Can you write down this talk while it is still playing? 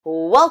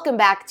Welcome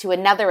back to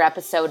another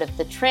episode of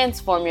the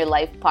Transform Your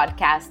Life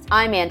podcast.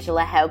 I'm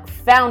Angela Haug,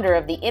 founder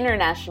of the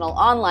international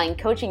online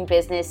coaching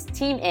business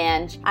Team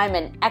Ange. I'm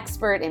an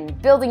expert in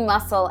building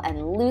muscle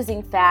and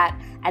losing fat,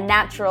 a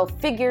natural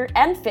figure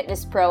and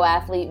fitness pro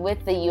athlete with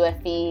the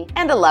UFE,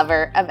 and a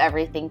lover of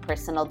everything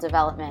personal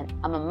development.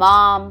 I'm a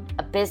mom,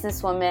 a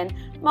businesswoman.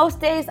 Most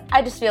days,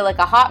 I just feel like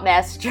a hot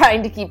mess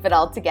trying to keep it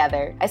all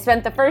together. I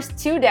spent the first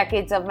 2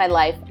 decades of my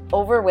life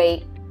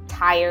overweight,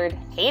 tired,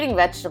 hating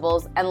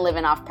vegetables, and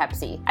living off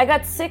Pepsi. I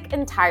got sick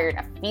and tired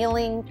of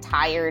feeling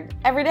tired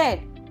every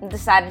day and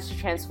decided to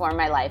transform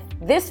my life.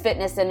 This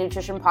fitness and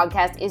nutrition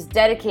podcast is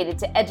dedicated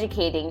to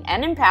educating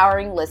and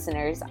empowering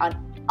listeners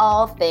on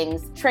all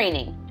things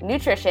training,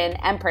 nutrition,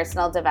 and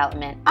personal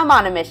development. I'm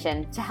on a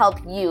mission to help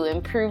you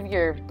improve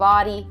your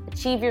body,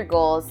 achieve your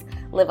goals,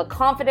 live a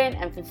confident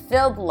and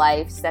fulfilled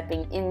life,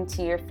 stepping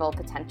into your full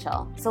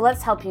potential. So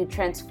let's help you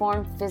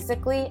transform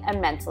physically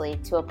and mentally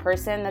to a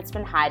person that's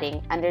been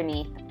hiding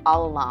underneath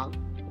all along.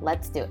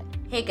 Let's do it.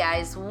 Hey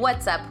guys,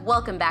 what's up?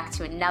 Welcome back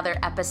to another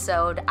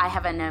episode. I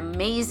have an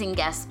amazing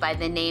guest by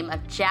the name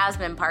of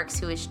Jasmine Parks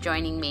who is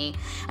joining me,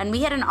 and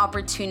we had an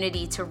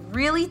opportunity to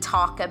really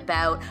talk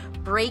about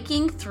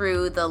breaking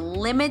through the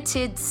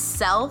limited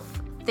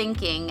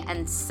self-thinking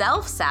and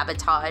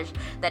self-sabotage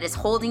that is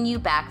holding you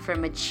back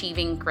from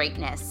achieving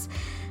greatness.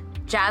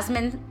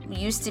 Jasmine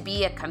used to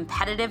be a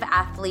competitive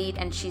athlete,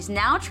 and she's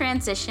now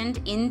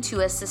transitioned into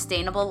a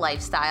sustainable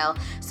lifestyle,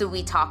 so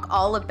we talk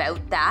all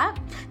about that.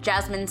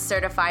 Jasmine's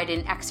certified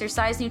in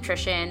exercise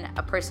nutrition,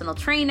 a personal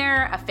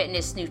trainer, a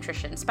fitness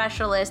nutrition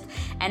specialist,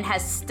 and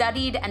has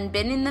studied and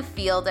been in the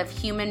field of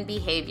human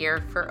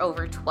behavior for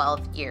over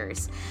 12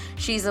 years.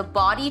 She's a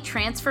body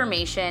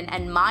transformation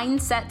and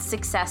mindset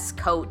success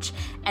coach,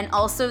 and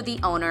also the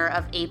owner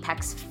of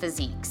Apex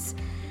Physiques.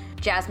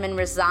 Jasmine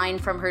resigned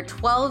from her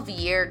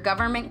 12-year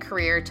government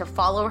career to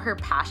follow her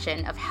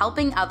passion of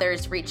helping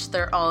others reach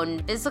their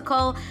own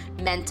physical,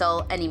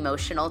 mental, and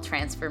emotional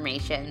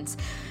transformations.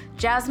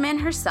 Jasmine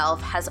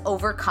herself has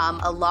overcome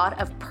a lot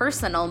of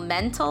personal,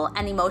 mental,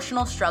 and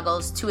emotional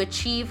struggles to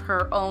achieve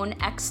her own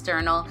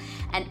external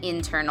and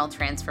internal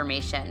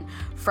transformation.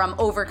 From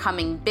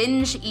overcoming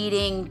binge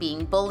eating,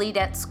 being bullied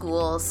at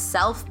school,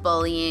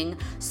 self-bullying,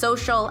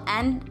 social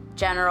and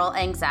general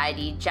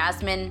anxiety,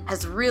 Jasmine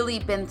has really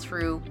been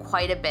through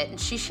quite a bit, and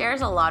she shares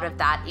a lot of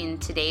that in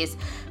today's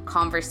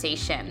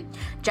conversation.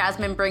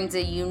 Jasmine brings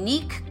a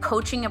unique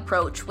coaching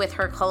approach with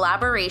her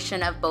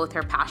collaboration of both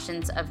her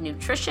passions of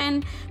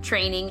nutrition,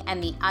 training,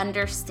 and the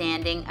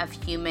understanding of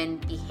human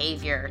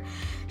behavior.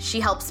 She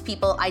helps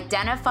people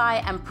identify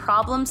and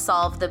problem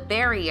solve the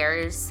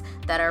barriers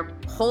that are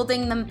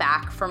holding them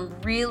back from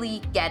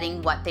really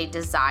getting what they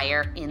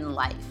desire in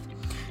life.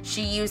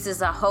 She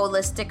uses a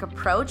holistic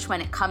approach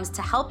when it comes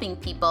to helping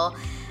people,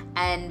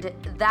 and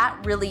that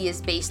really is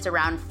based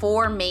around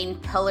 4 main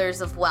pillars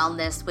of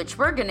wellness, which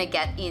we're going to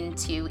get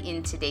into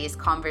in today's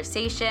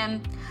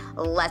conversation.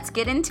 Let's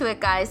get into it,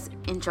 guys.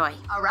 Enjoy.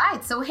 All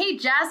right. So, hey,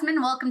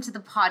 Jasmine, welcome to the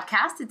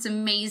podcast. It's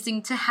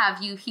amazing to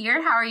have you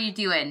here. How are you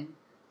doing?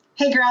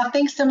 Hey, girl.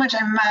 Thanks so much.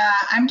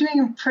 I'm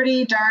doing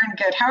pretty darn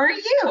good. How are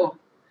you?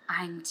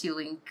 I'm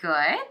doing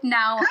good.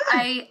 Now,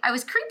 I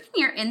was creeping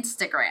your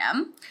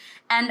Instagram,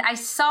 and I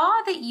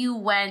saw that you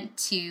went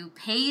to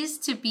Pays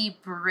to Be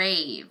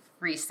Brave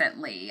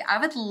recently. I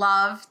would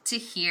love to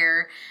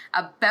hear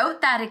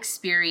about that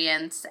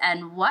experience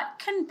and what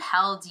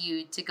compelled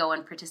you to go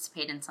and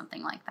participate in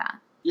something like that.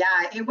 Yeah,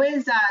 it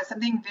was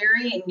something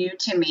very new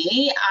to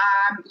me.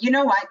 You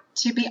know what?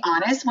 To be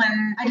honest,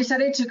 when I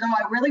decided to go,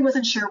 I really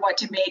wasn't sure what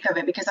to make of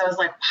it because I was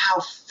like,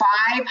 wow,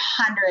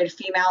 500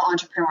 female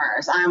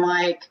entrepreneurs. I'm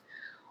like,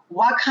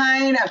 what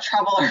kind of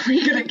trouble are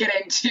we going to get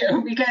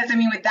into? Because, I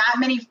mean, with that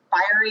many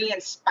fiery,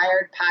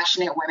 inspired,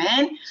 passionate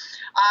women,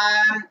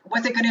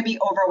 was it going to be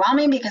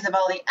overwhelming because of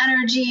all the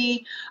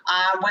energy?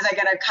 Was I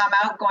going to come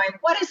out going,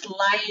 what is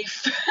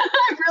life?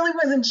 I really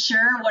wasn't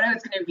sure what it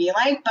was going to be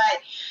like. But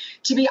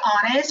to be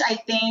honest, I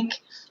think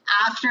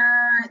after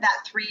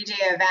that 3-day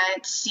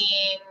event,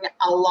 seeing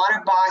a lot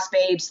of boss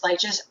babes, like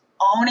just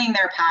owning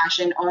their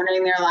passion,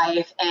 owning their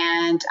life,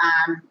 and,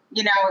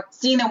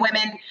 seeing the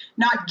women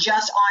not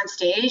just on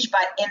stage,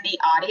 but in the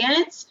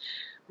audience,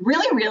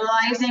 really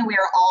realizing we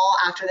are all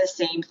after the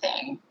same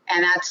thing.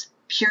 And that's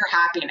pure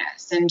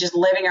happiness and just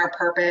living our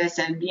purpose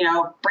and,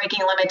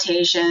 breaking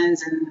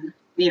limitations and,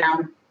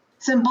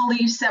 some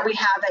beliefs that we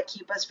have that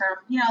keep us from,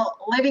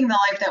 living the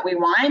life that we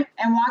want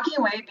and walking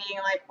away being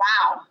like,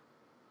 wow,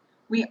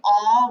 we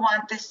all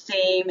want the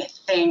same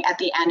thing at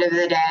the end of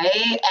the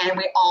day, and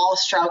we all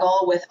struggle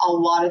with a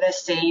lot of the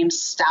same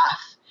stuff.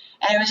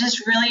 And it was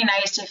just really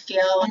nice to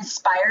feel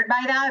inspired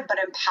by that, but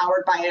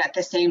empowered by it at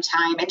the same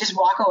time, and just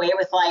walk away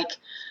with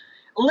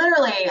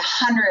literally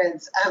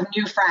hundreds of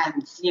new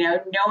friends,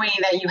 knowing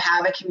that you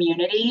have a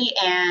community.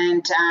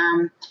 And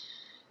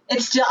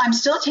I'm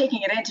still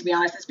taking it in, to be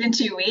honest. It's been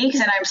 2 weeks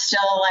and I'm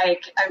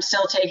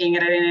still taking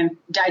it in and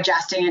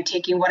digesting and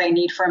taking what I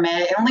need from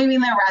it and leaving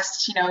the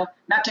rest,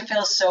 not to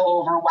feel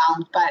so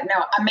overwhelmed. But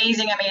no,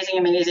 amazing, amazing,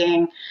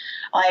 amazing.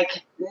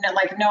 like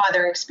no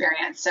other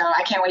experience. So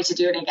I can't wait to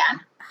do it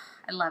again.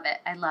 I love it.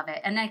 I love it.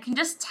 And I can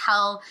just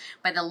tell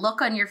by the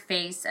look on your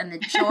face and the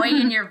joy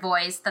in your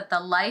voice that the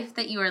life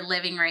that you are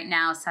living right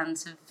now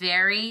sounds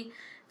very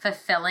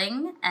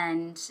fulfilling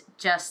and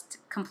just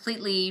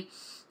completely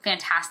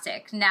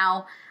fantastic.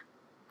 Now,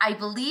 I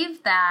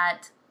believe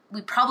that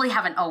we probably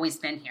haven't always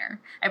been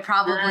here. I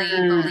probably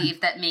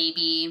believe that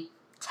maybe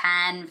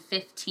 10,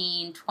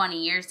 15,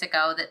 20 years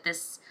ago that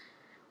this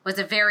was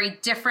a very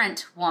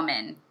different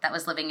woman that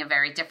was living a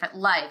very different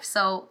life.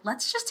 So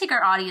let's just take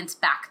our audience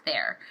back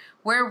there.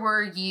 Where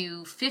were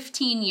you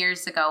 15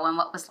 years ago and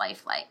what was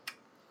life like?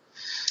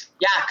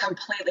 Yeah,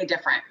 completely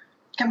different.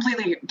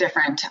 Completely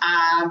different.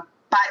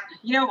 But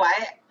you know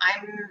what?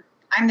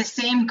 I'm the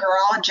same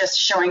girl, just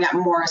showing up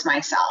more as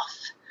myself.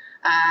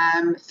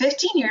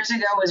 15 years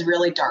ago was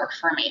really dark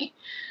for me.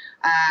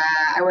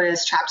 I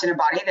was trapped in a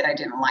body that I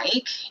didn't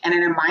like and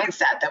in a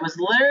mindset that was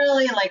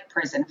literally like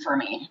prison for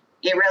me.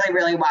 It really,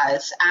 really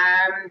was.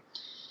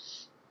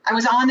 I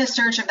was on the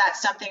search of that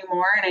something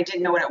more and I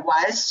didn't know what it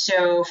was.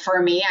 So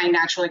for me, I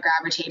naturally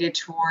gravitated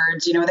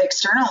towards, the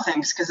external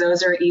things because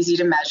those are easy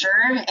to measure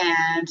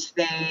and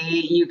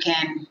you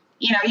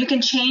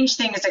can change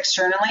things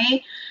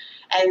externally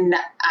and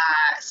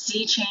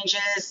see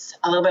changes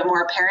a little bit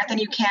more apparent than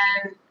you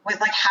can with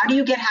like, how do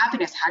you get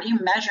happiness? How do you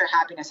measure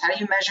happiness? How do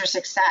you measure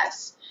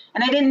success?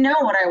 And I didn't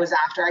know what I was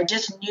after. I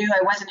just knew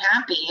I wasn't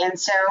happy. And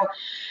so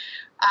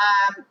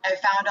I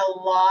found a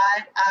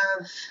lot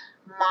of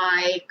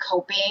my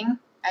coping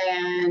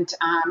and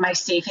my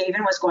safe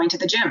haven was going to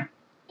the gym.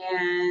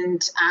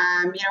 And,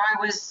 I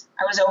was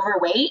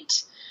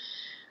overweight.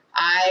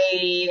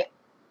 I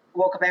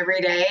woke up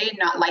every day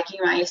not liking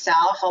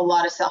myself, a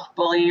lot of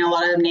self-bullying, a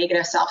lot of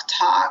negative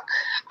self-talk,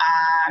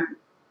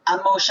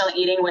 emotional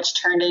eating,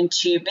 which turned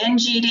into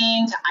binge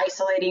eating, to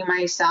isolating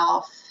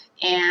myself,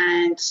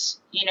 and,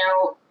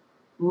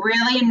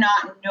 really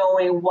not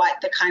knowing what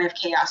the kind of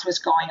chaos was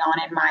going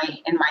on in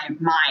my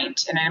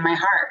mind and in my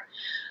heart.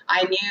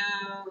 I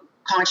knew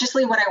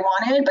consciously what I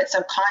wanted, but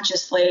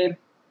subconsciously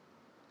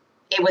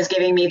it was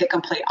giving me the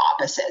complete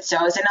opposite. So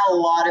I was in a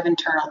lot of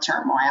internal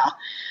turmoil.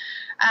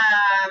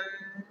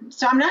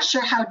 So I'm not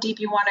sure how deep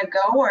you want to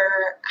go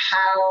or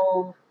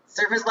how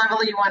surface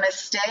level you want to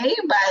stay,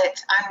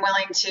 but I'm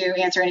willing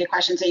to answer any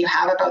questions that you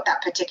have about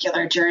that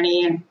particular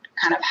journey and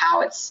kind of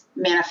how it's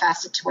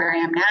manifested to where I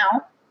am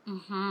now.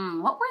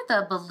 Mm-hmm. What were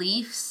the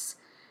beliefs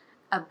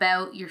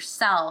about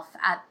yourself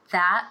at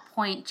that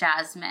point,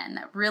 Jasmine,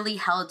 that really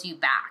held you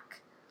back?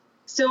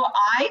 So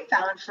I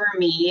found for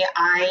me,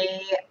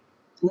 I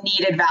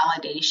needed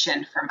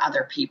validation from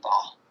other people.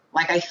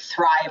 Like I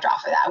thrived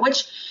off of that,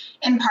 which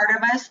in part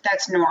of us,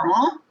 that's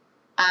normal.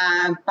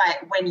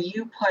 But when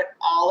you put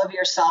all of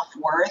your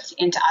self-worth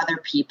into other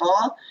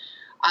people,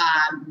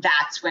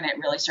 that's when it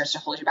really starts to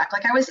hold you back.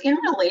 Like I was in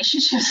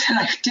relationships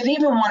that I didn't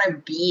even want to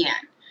be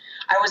in.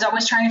 I was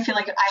always trying to feel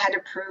like I had to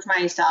prove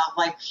myself,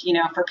 like,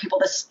 for people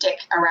to stick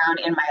around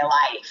in my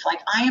life.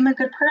 Like, I am a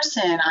good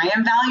person. I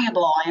am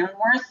valuable. I am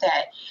worth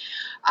it.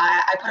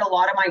 I put a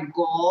lot of my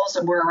goals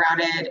were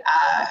around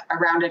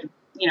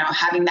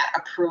having that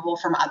approval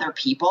from other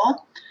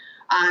people.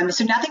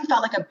 So nothing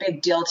felt like a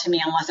big deal to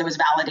me unless it was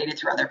validated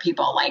through other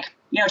people. Like,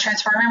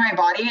 transforming my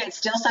body, it's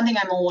still something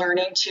I'm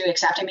learning to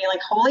accept and be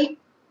like, holy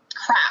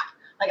crap,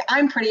 like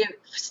I'm pretty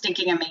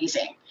stinking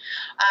amazing.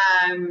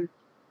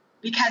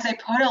 Because I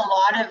put a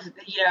lot of,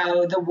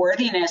 the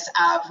worthiness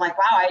of like,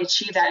 wow, I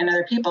achieved that in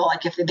other people.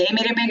 Like if they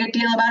made a big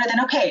deal about it,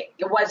 then okay,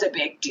 it was a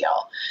big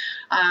deal.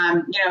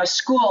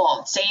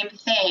 School, same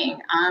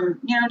thing.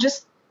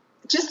 Just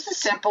the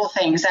simple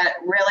things that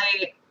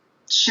really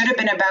should have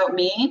been about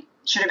me,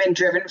 should have been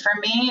driven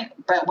from me,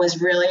 but was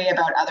really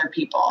about other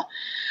people.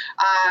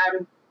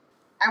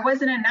 I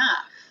wasn't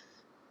enough.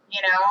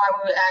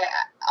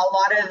 A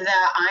lot of the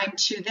I'm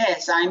to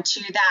this, I'm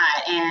to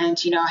that, and,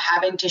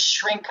 having to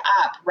shrink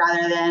up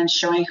rather than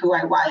showing who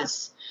I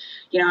was.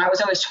 I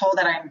was always told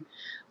that I'm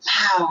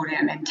loud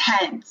and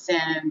intense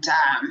and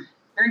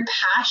very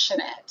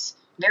passionate,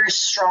 very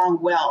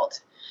strong-willed.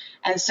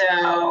 And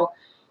so,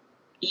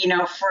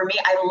 for me,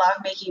 I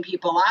love making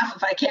people laugh.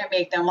 If I can't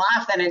make them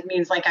laugh, then it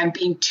means like I'm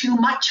being too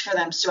much for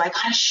them. So I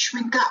got to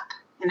shrink up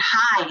and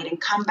hide and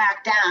come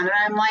back down. And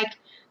I'm like,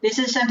 this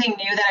is something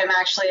new that I'm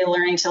actually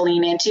learning to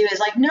lean into is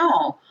like,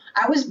 no,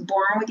 I was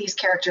born with these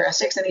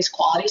characteristics and these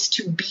qualities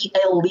to be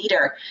a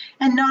leader,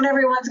 and not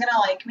everyone's going to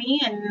like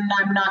me, and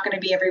I'm not going to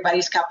be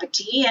everybody's cup of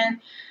tea. And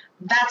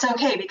that's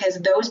okay, because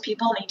those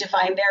people need to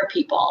find their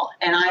people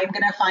and I'm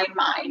going to find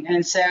mine.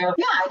 And so,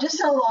 yeah,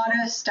 just a lot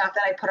of stuff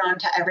that I put on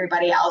to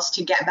everybody else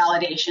to get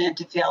validation,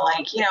 to feel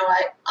like,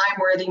 I'm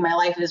worthy. My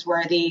life is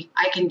worthy.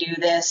 I can do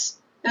this,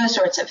 those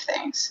sorts of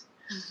things.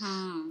 Mm-hmm.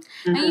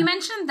 Mm-hmm. Now you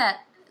mentioned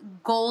that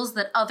goals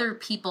that other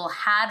people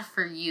had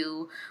for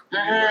you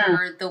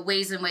were the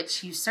ways in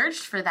which you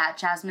searched for that,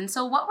 Jasmine.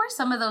 So what were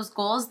some of those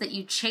goals that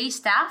you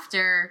chased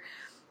after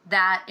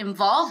that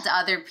involved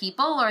other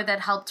people or that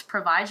helped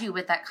provide you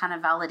with that kind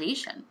of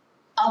validation?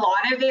 A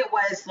lot of it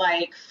was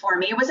like, for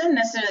me, it wasn't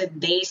necessarily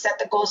they set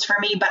the goals for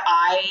me, but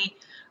I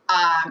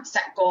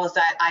set goals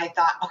that I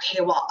thought,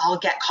 okay, well, I'll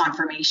get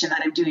confirmation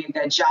that I'm doing a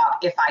good job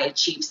if I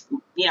achieve,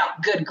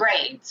 good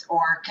grades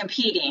or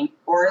competing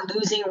or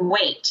losing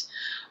weight.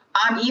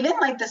 Even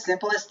like the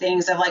simplest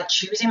things of like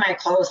choosing my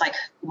clothes, like,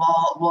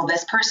 well, will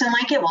this person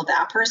like it? Will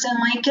that person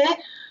like it?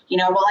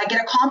 Will I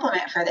get a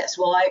compliment for this?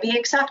 Will I be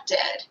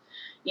accepted?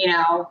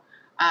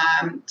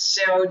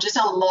 So just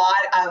a lot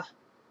of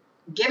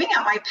giving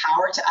up my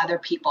power to other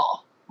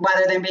people,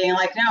 rather than being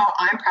like, no,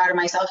 I'm proud of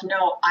myself.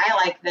 No, I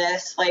like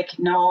this. Like,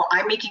 no,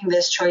 I'm making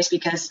this choice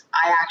because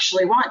I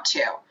actually want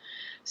to.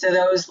 So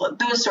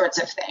those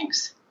sorts of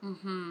things.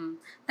 Mm-hmm.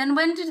 Then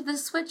when did the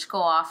switch go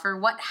off, or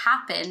what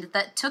happened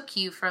that took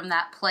you from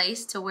that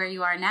place to where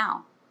you are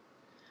now?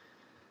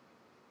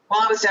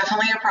 Well, it was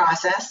definitely a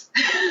process,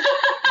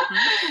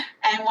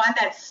 and one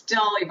that's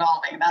still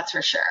evolving, that's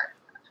for sure.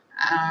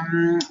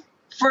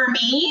 For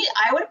me,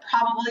 I would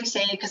probably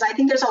say, because I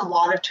think there's a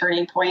lot of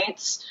turning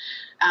points.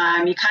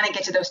 You kind of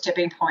get to those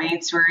tipping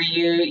points where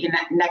you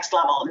next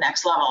level,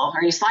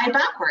 or you slide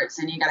backwards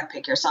and you got to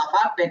pick yourself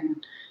up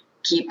and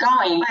keep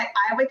going. But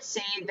I would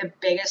say the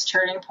biggest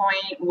turning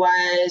point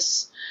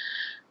was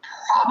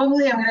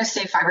probably, I'm going to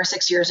say 5 or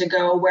 6 years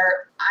ago,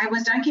 where I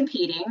was done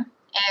competing.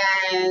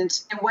 And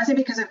it wasn't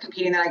because of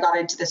competing that I got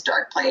into this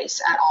dark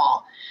place at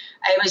all.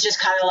 It was just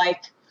kind of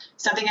like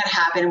something had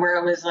happened where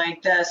it was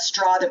like the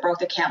straw that broke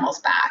the camel's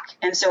back.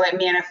 And so it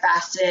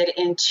manifested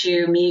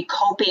into me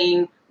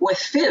coping with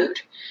food.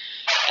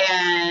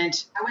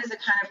 And I was the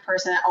kind of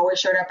person that always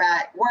showed up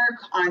at work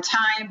on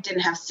time,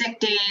 didn't have sick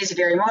days,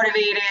 very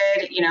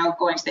motivated,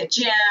 going to the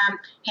gym,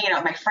 hanging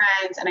out with my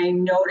friends. And I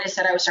noticed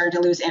that I was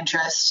starting to lose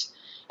interest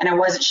and I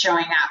wasn't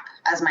showing up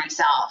as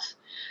myself.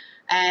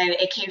 And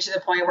it came to the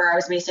point where I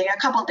was missing a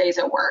couple of days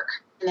at work.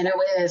 And then it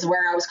was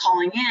where I was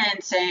calling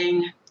in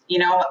saying,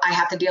 I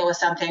have to deal with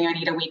something. I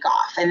need a week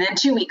off, and then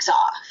 2 weeks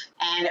off.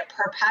 And it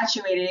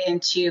perpetuated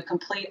into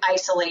complete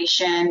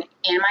isolation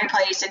in my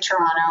place in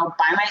Toronto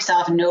by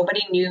myself.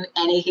 Nobody knew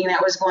anything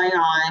that was going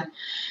on.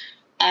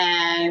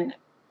 And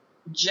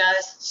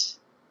just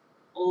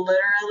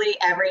literally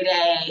every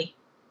day,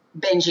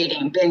 binge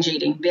eating.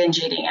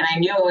 And I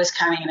knew it was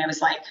coming. And it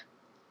was like,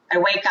 I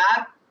wake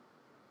up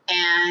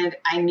and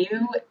I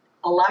knew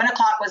 11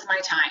 o'clock was my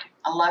time,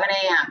 11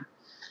 a.m.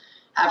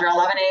 After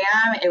 11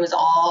 a.m., it was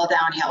all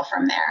downhill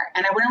from there.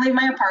 And I wouldn't leave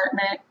my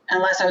apartment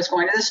unless I was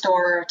going to the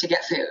store to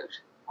get food,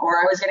 or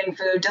I was getting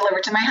food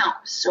delivered to my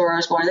house, or I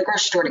was going to the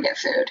grocery store to get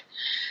food.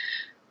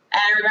 And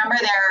I remember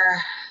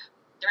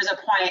there was a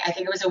point, I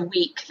think it was a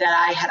week,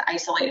 that I had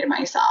isolated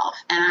myself.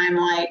 And I'm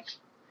like,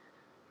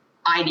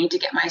 I need to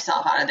get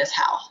myself out of this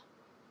hell.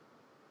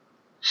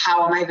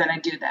 How am I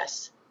going to do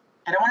this?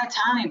 I don't want to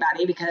tell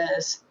anybody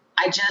because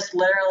I just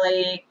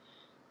literally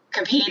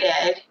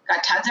competed,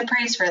 got tons of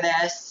praise for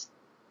this,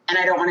 and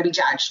I don't want to be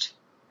judged.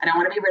 I don't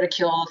want to be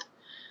ridiculed.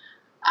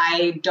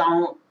 I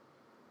don't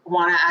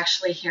want to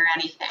actually hear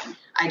anything.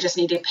 I just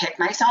need to pick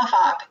myself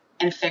up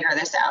and figure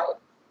this out.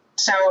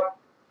 So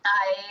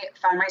I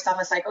found myself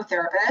a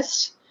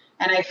psychotherapist,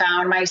 and I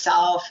found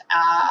myself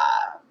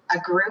a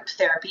group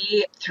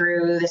therapy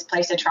through this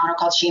place in Toronto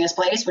called Sheena's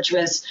Place, which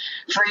was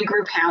free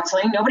group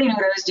counseling. Nobody knew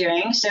what I was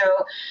doing. So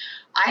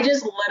I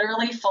just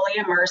literally fully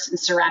immersed and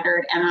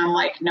surrendered. And I'm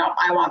like, no,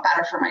 I want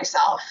better for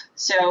myself.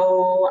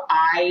 So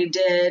I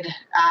did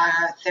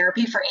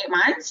therapy for 8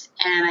 months,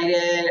 and I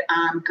did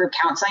group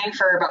counseling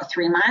for about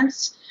 3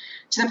 months,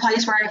 to the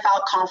place where I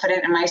felt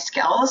confident in my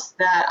skills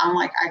that I'm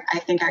like, I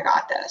think I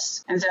got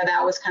this. And so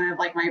that was kind of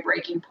like my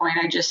breaking point.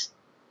 I just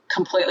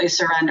completely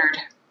surrendered.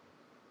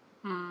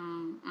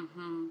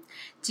 Mm-hmm.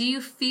 Do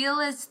you feel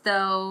as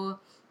though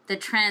the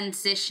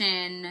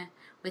transition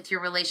with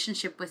your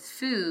relationship with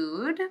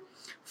food,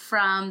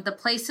 from the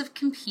place of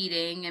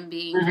competing and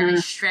being very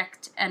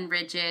strict and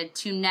rigid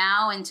to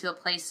now into a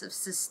place of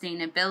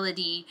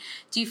sustainability,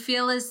 do you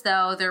feel as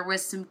though there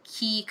was some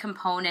key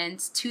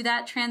components to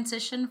that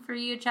transition for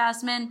you,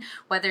 Jasmine?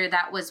 Whether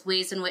that was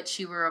ways in which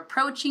you were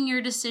approaching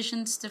your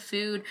decisions to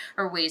food,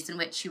 or ways in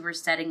which you were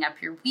setting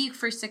up your week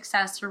for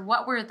success, or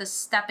what were the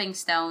stepping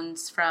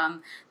stones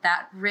from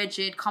that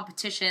rigid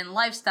competition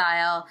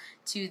lifestyle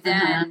to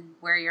then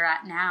where you're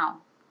at now?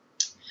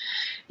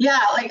 Yeah,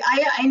 like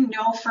I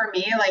know for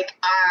me, like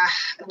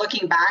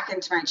looking back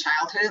into my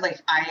childhood,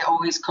 like I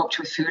always coped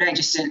with food. I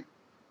just didn't,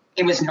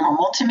 it was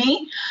normal to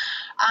me.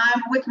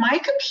 With my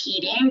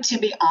competing, to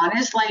be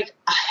honest, like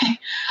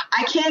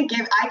I can't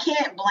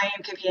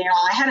blame competing at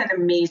all. I had an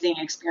amazing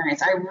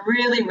experience. I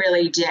really,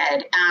 really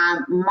did.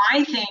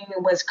 My thing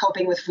was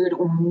coping with food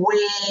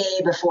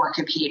way before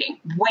competing,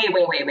 way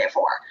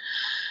before.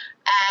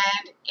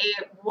 And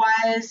it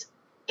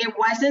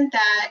wasn't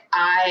that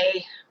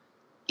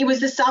it was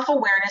the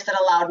self-awareness that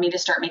allowed me to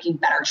start making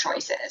better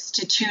choices,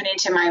 to tune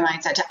into my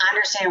mindset, to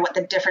understand what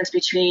the difference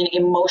between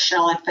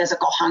emotional and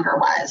physical hunger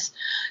was,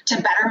 to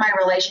better my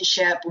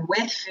relationship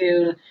with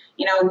food,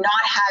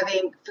 not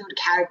having food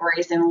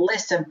categories and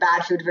lists of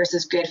bad food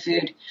versus good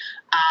food,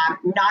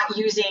 not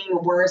using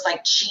words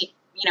like cheat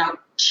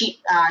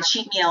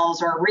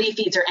meals or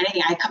refeeds or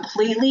anything. I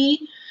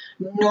completely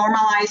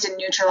normalized and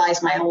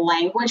neutralized my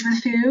language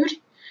with food.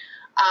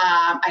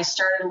 I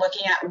started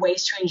looking at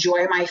ways to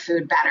enjoy my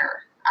food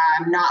better.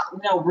 Not,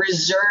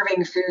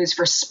 reserving foods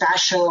for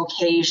special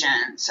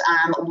occasions.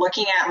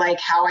 Looking at like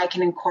how I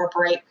can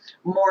incorporate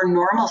more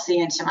normalcy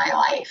into my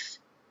life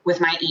with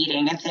my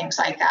eating and things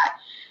like that.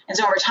 And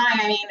so over time,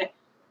 I mean,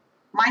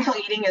 mindful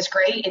eating is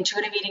great.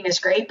 Intuitive eating is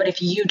great. But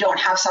if you don't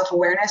have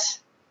self-awareness,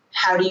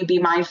 how do you be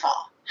mindful?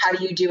 How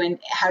do you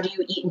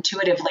eat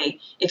intuitively?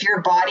 If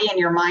your body and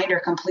your mind are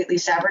completely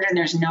severed and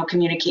there's no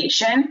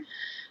communication,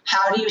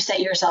 how do you set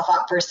yourself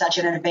up for such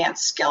an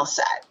advanced skill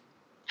set?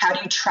 How do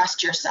you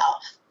trust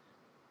yourself?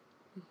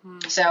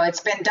 Mm-hmm. So it's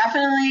been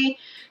definitely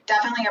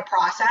a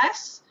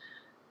process.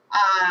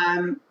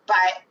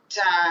 But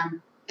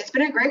it's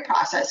been a great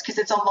process because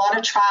it's a lot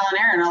of trial and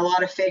error and a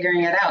lot of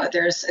figuring it out.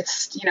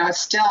 It's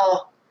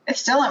still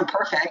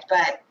imperfect,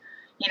 but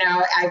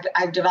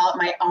I've developed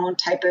my own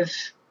type of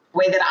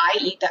way that I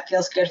eat that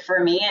feels good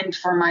for me and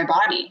for my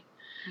body.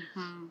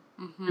 Mm-hmm.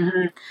 Mm-hmm.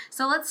 Mm-hmm.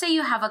 So let's say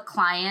you have a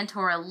client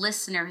or a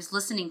listener who's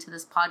listening to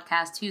this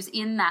podcast who's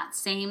in that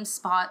same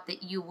spot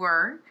that you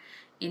were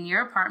in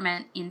your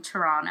apartment in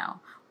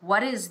Toronto.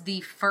 What is the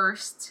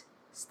first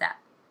step?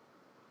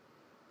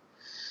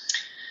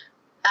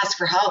 Ask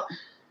for help.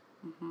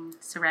 Mm-hmm.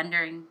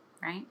 Surrendering,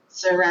 right?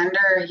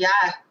 Surrender,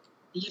 yeah.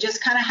 You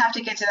just kind of have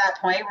to get to that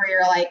point where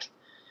you're like,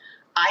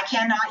 I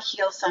cannot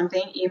heal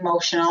something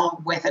emotional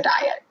with a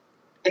diet.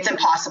 It's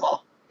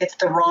impossible. It's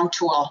the wrong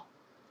tool.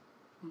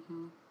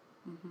 Mm-hmm.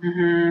 Mm-hmm.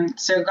 Mm-hmm.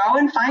 So go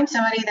and find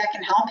somebody that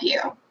can help you,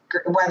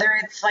 whether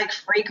it's like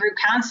free group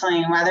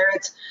counseling, whether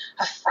it's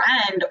a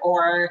friend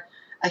or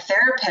a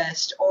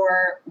therapist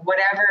or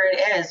whatever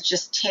it is.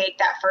 Just take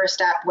that first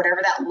step,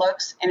 whatever that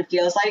looks and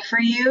feels like for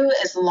you,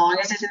 as long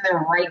as it's in the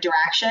right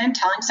direction.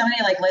 Telling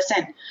somebody like,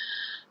 listen,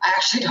 I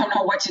actually don't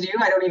know what to do.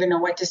 I don't even know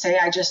what to say.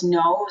 I just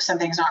know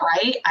something's not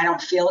right. I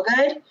don't feel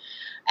good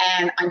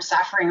and I'm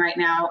suffering right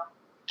now.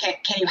 Can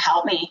you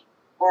help me?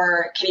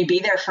 Or can you be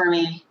there for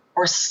me?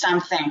 Or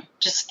something,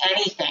 just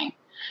anything.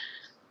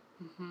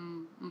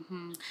 Mm-hmm,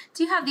 mm-hmm.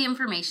 Do you have the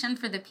information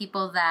for the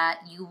people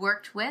that you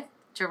worked with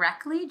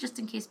directly, just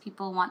in case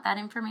people want that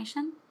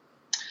information?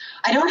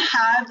 I don't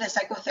have the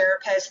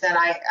psychotherapist that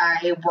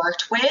I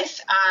worked with.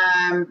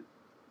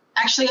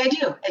 Actually, I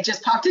do. It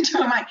just popped into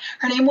my mind.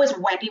 Her name was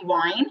Wendy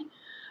Wine.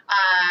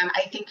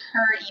 I think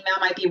her email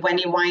might be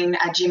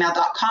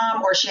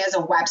wendywine@gmail.com, or she has a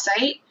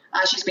website.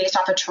 She's based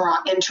off of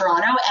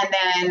Toronto. And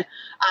then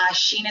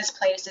Sheena's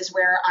Place is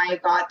where I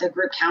got the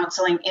group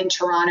counseling in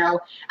Toronto.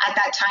 At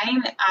that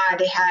time,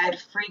 they had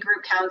free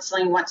group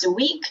counseling once a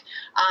week.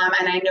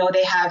 And I know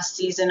they have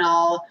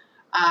seasonal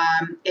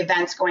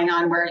events going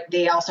on where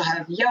they also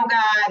have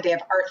yoga, they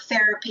have art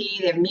therapy,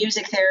 they have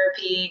music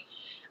therapy.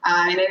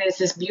 And it is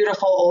this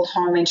beautiful old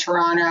home in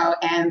Toronto,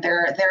 and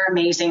they're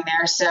amazing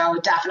there. So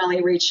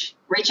definitely reach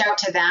out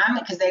to them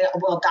because they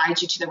will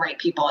guide you to the right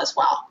people as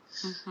well.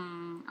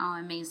 Mm-hmm. Oh,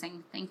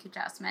 amazing. Thank you,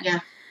 Jasmine. Yeah.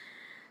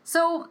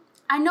 So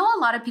I know a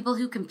lot of people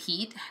who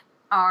compete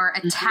are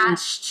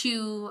attached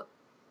to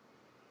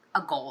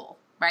a goal,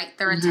 right?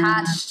 They're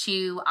attached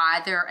to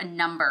either a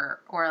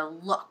number or a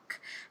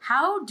look.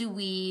 How do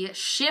we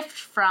shift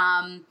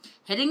from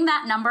hitting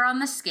that number on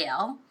the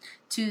scale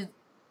to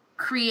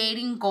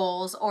creating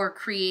goals or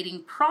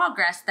creating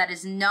progress that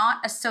is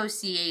not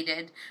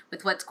associated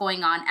with what's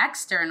going on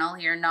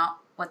externally or not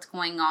what's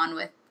going on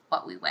with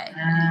what we weigh?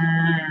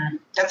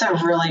 That's a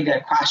really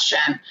good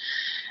question.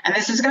 And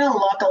this is going to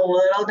look a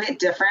little bit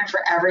different for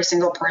every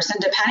single person,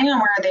 depending on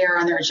where they are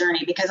on their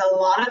journey. Because a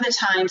lot of the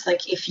times,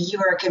 like if you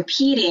are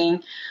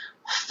competing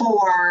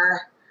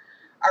for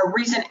a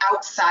reason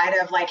outside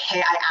of like,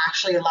 hey, I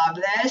actually love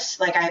this,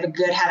 like I have a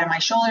good head on my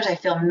shoulders, I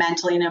feel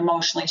mentally and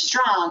emotionally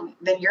strong,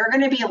 then you're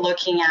going to be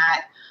looking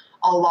at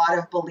a lot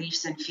of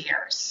beliefs and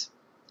fears.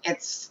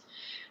 It's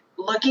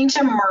looking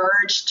to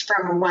merge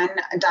from one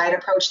diet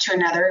approach to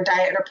another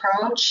diet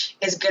approach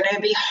is going to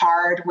be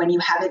hard when you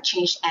haven't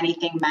changed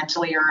anything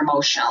mentally or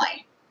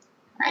emotionally,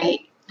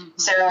 right? Mm-hmm.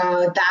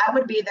 So that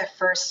would be the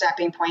first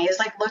stepping point, is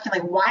like looking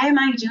like, why am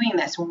I doing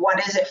this? What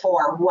is it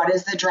for? What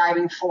is the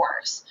driving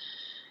force?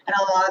 And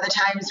a lot of the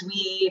times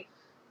we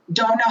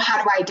don't know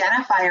how to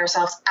identify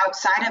ourselves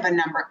outside of a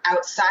number,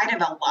 outside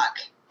of a look.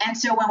 And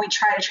so when we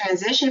try to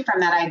transition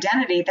from that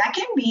identity, that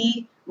can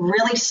be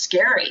really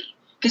scary,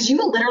 because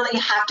you literally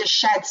have to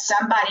shed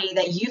somebody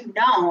that you've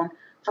known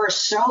for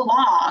so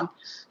long,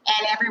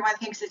 and everyone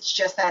thinks it's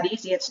just that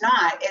easy. It's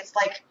not. It's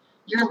like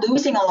you're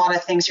losing a lot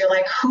of things. You're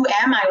like, who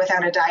am I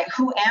without a diet?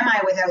 Who am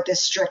I without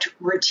this strict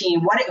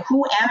routine?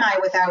 Who am I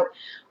without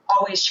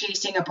always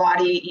chasing a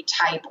body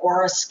type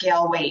or a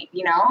scale weight?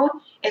 You know,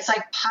 it's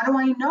like, how do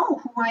I know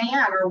who I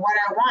am or what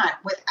I want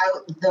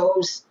without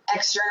those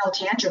external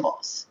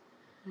tangibles?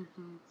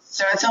 Mm-hmm.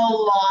 So it's a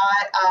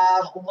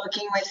lot of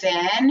looking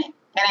within.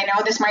 And I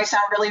know this might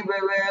sound really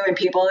woo-woo and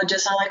people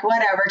just are like,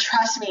 whatever,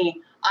 trust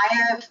me. I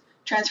have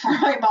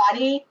transformed my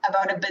body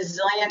about a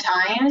bazillion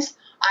times.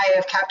 I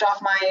have kept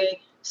off my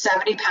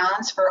 70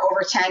 pounds for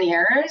over 10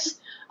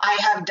 years. I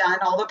have done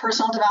all the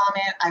personal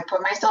development. I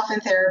put myself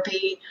in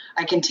therapy.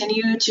 I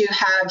continue to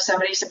have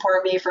somebody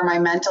support me for my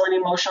mental and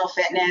emotional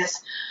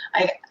fitness.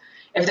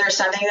 If there's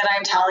something that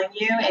I'm telling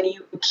you and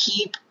you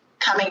keep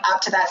coming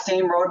up to that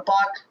same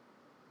roadblock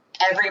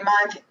every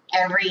month,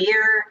 every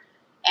year,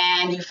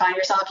 and you find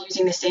yourself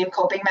using the same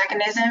coping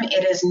mechanism,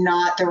 it is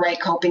not the right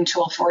coping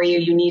tool for you.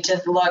 You need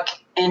to look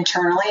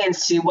internally and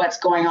see what's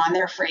going on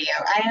there for you.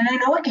 And I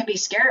know it can be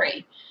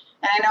scary,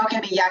 and I know it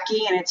can be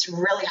yucky, and it's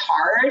really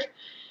hard.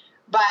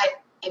 But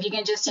if you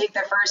can just take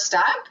the first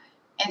step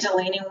into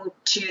leaning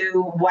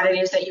to what it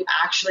is that you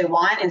actually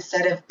want,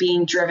 instead of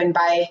being driven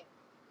by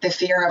the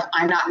fear of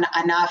I'm not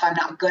enough, I'm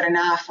not good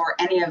enough, or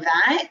any of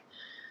that,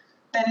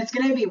 then it's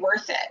going to be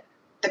worth it.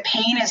 The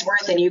pain is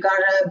worth it. You got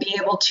to be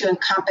able to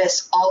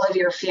encompass all of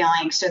your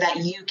feelings so that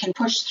you can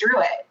push through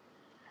it.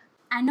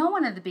 I know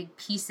one of the big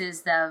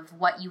pieces of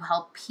what you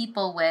help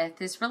people with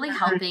is really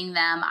helping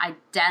them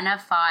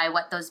identify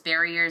what those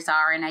barriers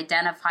are and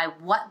identify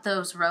what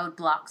those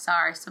roadblocks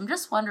are. So I'm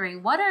just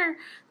wondering, what are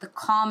the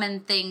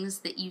common things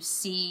that you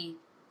see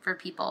for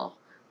people?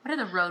 What are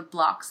the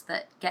roadblocks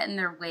that get in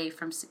their way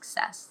from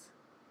success?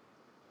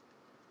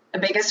 The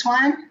biggest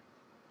one,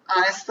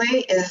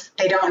 honestly, is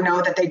they don't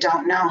know that they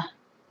don't know.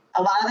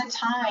 A lot of the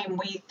time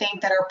we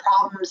think that our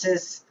problems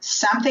is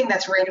something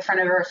that's right in front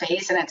of our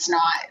face, and it's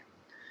not.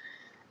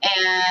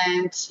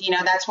 And,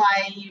 that's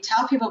why you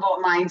tell people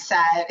about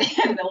mindset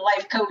and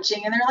life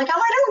coaching, and they're like,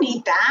 oh, I don't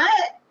need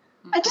that.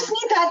 I just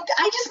need that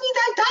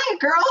diet,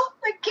 girl.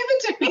 Like, give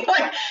it to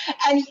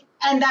me.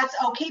 And that's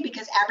okay,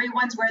 because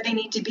everyone's where they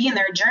need to be in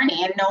their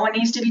journey, and no one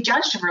needs to be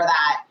judged for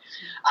that.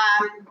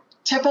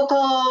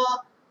 Typical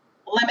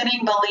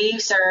limiting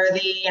beliefs are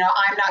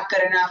I'm not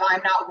good enough,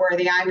 I'm not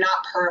worthy, I'm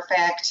not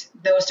perfect,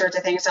 those sorts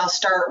of things. They'll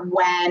start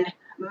when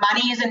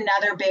money is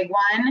another big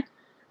one,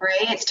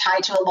 right? It's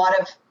tied to a lot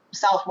of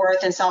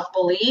self-worth and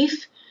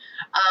self-belief.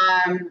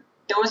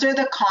 Those are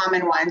the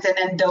common ones. And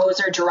then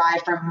those are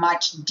derived from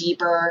much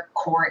deeper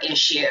core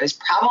issues.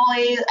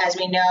 Probably, as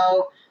we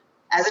know,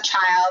 as a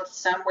child,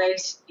 some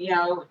ways,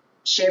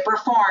 shape or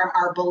form,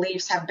 our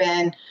beliefs have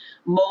been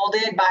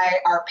molded by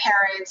our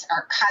parents,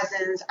 our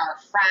cousins, our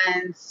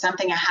friends.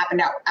 Something that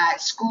happened at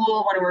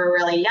school when we were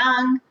really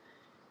young,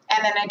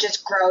 and then it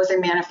just grows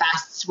and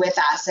manifests with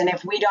us. And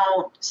if we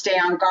don't stay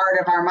on guard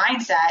of our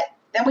mindset,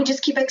 then we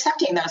just keep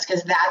accepting those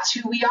because that's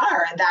who we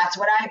are. That's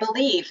what I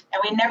believe.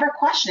 And we never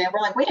question it. We're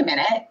like, wait a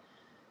minute,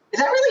 is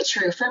that really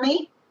true for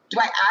me? Do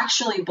I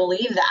actually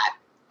believe that?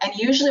 And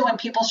usually when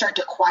people start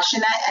to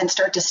question that and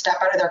start to step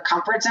out of their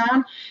comfort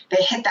zone,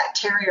 they hit that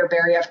terrier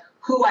barrier of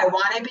who I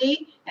want to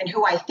be and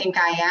who I think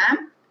I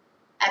am.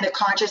 And the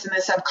conscious and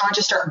the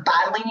subconscious start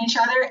battling each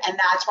other. And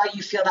that's why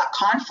you feel that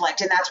conflict.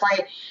 And that's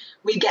why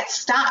we get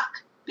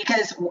stuck,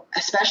 because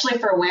especially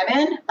for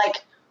women,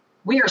 like,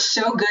 we are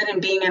so good in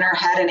being in our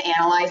head and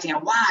analyzing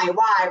why,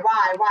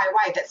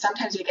 that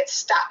sometimes we get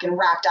stuck and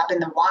wrapped up in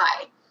the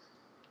why.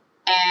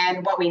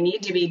 And what we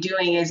need to be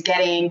doing is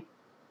getting,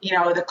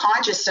 the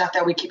conscious stuff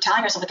that we keep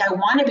telling ourselves, like, I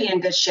want to be in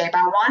good shape.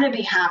 I want to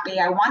be happy.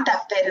 I want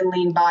that fit and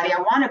lean body. I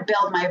want to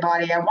build my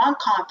body. I want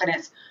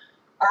confidence.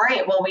 All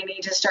right, well, we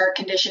need to start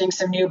conditioning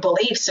some new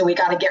beliefs. So we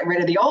got to get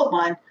rid of the old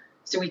one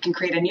so we can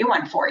create a new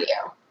one for you.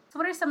 So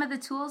what are some of the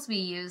tools we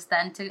use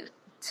then to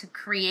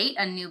create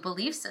a new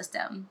belief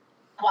system?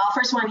 Well,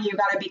 first one, you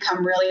got to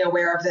become really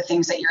aware of the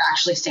things that you're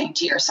actually saying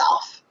to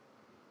yourself.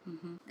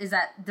 Mm-hmm.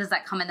 Does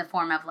that come in the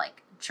form of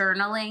like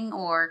journaling,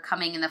 or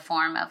coming in the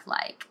form of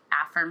like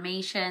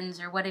affirmations,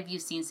 or what have you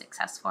seen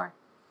success for?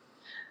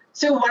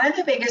 So one of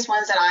the biggest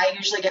ones that I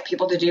usually get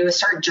people to do is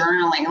start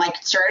journaling, like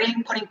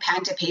starting putting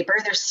pen to paper.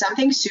 There's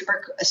something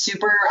super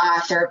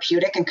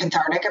therapeutic and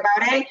cathartic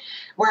about it,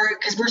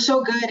 because we're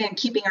so good in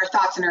keeping our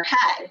thoughts in our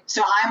head.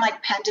 So I'm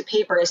like, pen to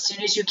paper as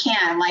soon as you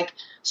can, like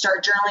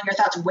start journaling your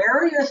thoughts. Where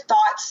are your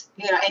thoughts,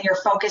 and your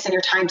focus and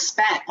your time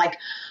spent? Like,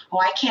 oh,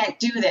 I can't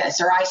do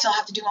this, or I still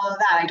have to do all of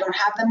that. I don't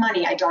have the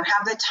money. I don't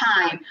have the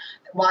time.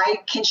 Why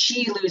can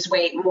she lose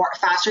weight more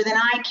faster than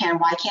I can?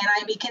 Why can't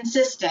I be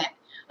consistent?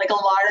 Like a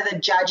lot of the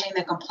judging,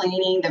 the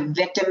complaining, the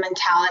victim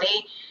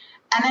mentality,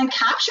 and then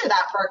capture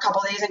that for a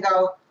couple of days and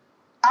go,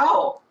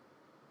 oh,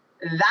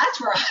 that's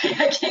where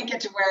I can't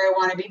get to where I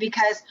want to be,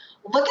 because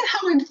look at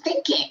how I'm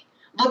thinking.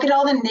 Look at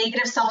all the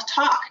negative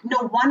self-talk.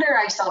 No wonder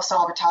I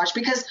self-sabotage,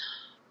 because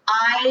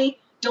I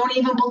don't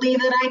even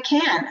believe that I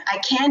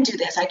can do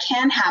this. I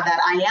can have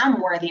that. I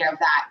am worthy of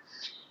that.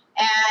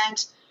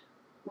 And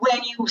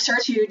when you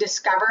start to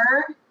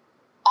discover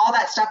all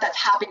that stuff that's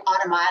happening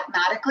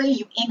automatically,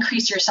 you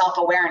increase your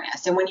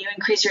self-awareness. And when you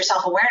increase your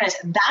self-awareness,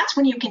 that's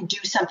when you can do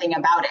something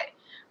about it.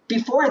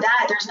 Before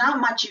that, there's not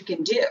much you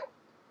can do.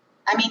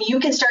 I mean, you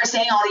can start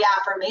saying all the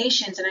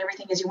affirmations and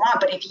everything as you want,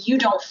 but if you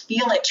don't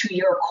feel it to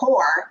your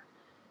core,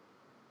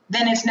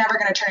 then it's never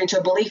going to turn into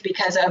a belief,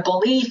 because a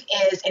belief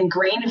is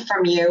ingrained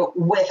from you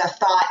with a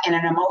thought and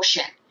an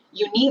emotion.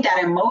 You need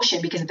that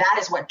emotion, because that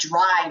is what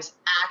drives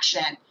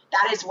action.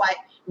 That is what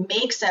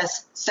makes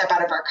us step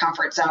out of our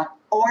comfort zone,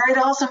 or it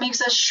also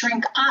makes us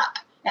shrink up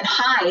and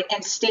hide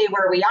and stay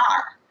where we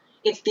are.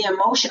 It's the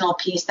emotional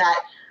piece that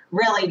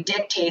really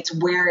dictates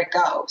where it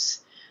goes.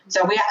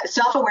 So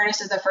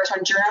self-awareness is the first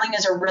one. Journaling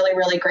is a really,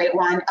 really great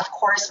one. Of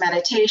course,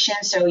 meditation,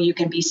 so you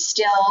can be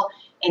still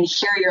and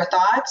hear your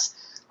thoughts.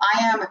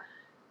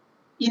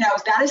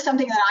 That is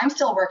something that I'm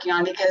still working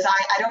on, because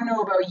I don't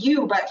know about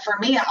you, but for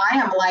me,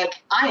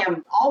 I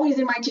am always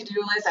in my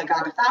to-do list. I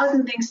got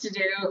 1,000 things to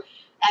do,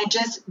 and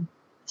just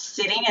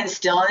sitting in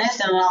stillness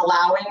and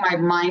allowing my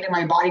mind and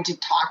my body to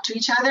talk to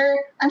each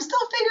other. I'm still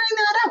figuring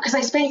that out, because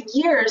I spent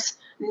years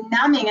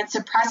numbing and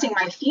suppressing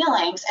my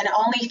feelings and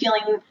only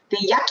feeling the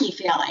yucky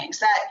feelings.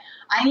 That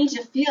I need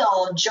to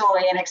feel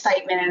joy and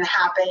excitement and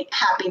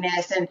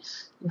happiness and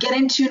get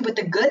in tune with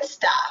the good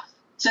stuff,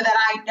 so that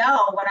I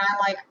know when I'm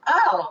like,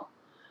 oh,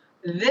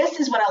 this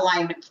is what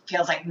alignment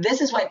feels like.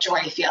 This is what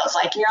joy feels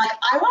like. And you're like,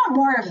 I want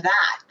more of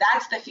that.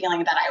 That's the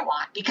feeling that I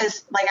want.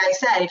 Because like I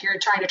said, if you're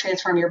trying to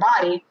transform your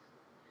body,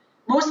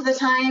 most of the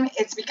time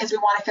it's because we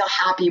want to feel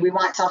happy. We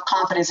want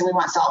self-confidence and we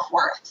want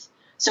self-worth.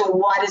 So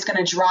what is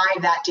going to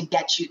drive that to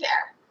get you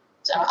there?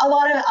 So a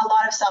lot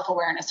of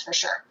self-awareness for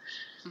sure.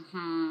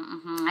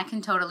 I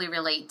can totally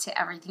relate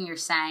to everything you're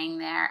saying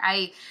there.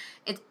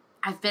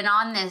 I've been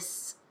on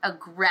this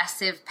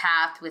aggressive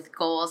path with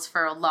goals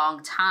for a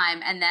long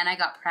time, and then I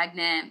got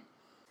pregnant.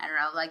 I don't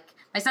know, like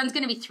my son's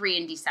going to be 3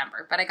 in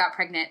December, but I got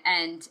pregnant,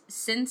 and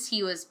since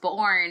he was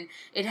born,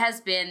 it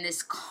has been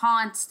this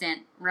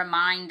constant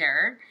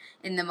reminder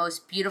in the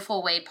most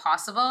beautiful way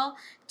possible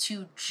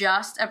to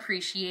just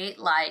appreciate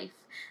life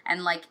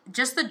and like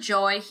just the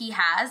joy he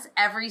has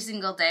every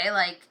single day.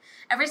 Like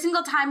every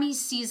single time he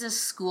sees a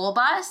school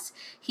bus,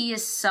 he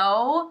is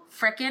so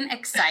freaking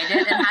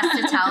excited and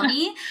has to tell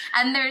me.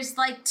 And there's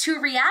like 2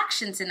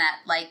 reactions in that.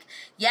 Like,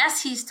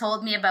 yes, he's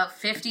told me about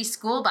 50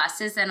 school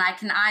buses, and I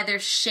can either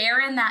share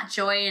in that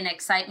joy and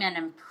excitement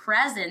and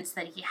presence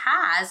that he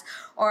has,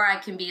 or I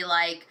can be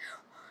like,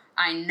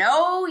 I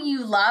know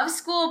you love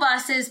school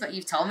buses, but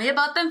you've told me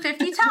about them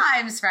 50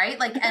 times, right?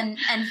 Like, and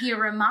he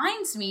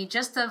reminds me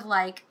just of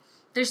like,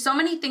 there's so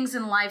many things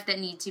in life that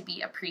need to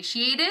be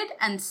appreciated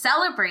and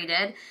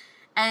celebrated,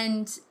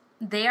 and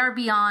they are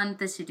beyond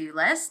the to-do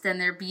list, and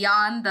they're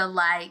beyond the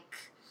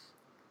like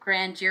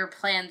grandeur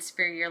plans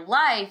for your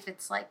life.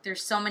 It's like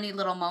there's so many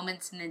little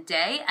moments in a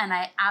day, and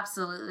I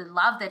absolutely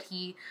love that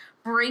he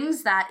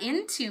brings that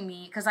into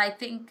me, because I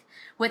think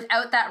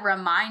without that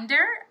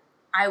reminder,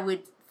 I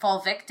would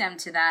fall victim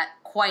to that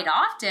quite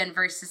often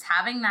versus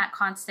having that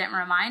constant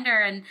reminder.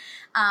 And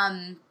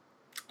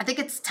I think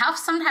it's tough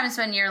sometimes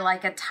when you're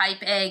like a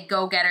type A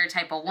go-getter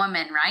type of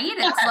woman, right?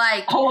 It's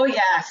like, oh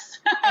yes,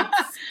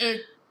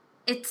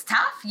 it's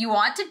tough. You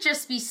want to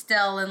just be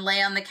still and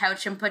lay on the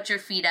couch and put your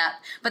feet up,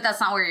 but that's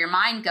not where your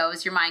mind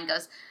goes. Your mind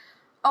goes,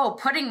 oh,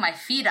 putting my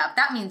feet up,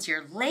 that means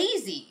you're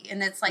lazy.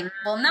 And it's like,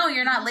 well, no,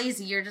 you're not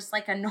lazy. You're just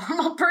like a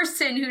normal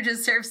person who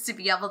deserves to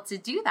be able to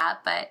do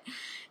that. But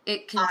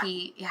it can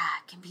it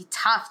can be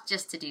tough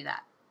just to do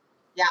that.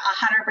 Yeah,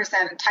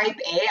 100%. Type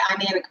A. I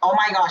mean, oh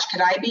my gosh, could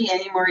I be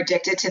any more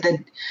addicted to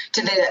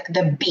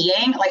the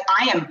being? Like,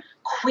 I am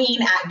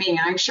queen at being.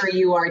 I'm sure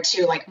you are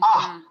too. Like,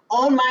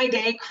 own my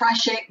day,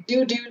 crush it,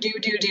 do. And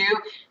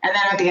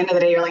then at the end of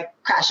the day, you're like,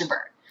 crash and burn.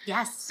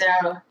 Yes. So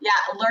yeah,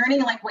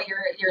 learning like what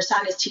your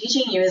son is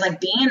teaching you is like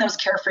being in those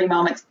carefree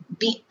moments.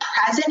 Be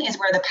present is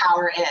where the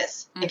power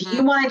is. If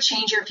you want to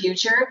change your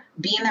future,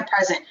 be in the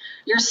present.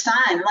 Your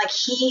son, like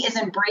he is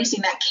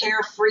embracing that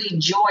carefree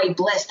joy,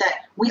 bliss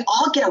that we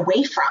all get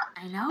away from.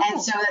 I know. And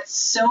so it's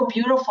so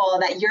beautiful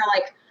that you're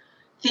like,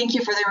 thank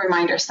you for the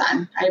reminder,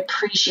 son. I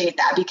appreciate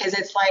that, because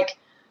it's like,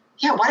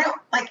 yeah,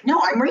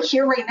 no, I'm right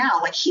here right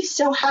now. Like he's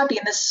so happy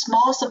in the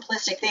small,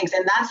 simplistic things.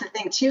 And that's the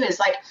thing too, is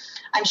like,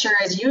 I'm sure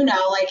as you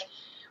know, like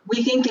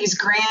we think these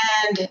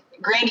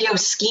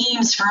grandiose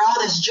schemes for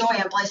all this joy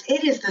and bliss.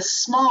 It is the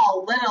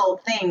small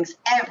little things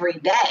every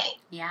day.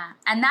 Yeah.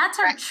 And that's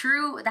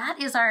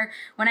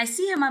when I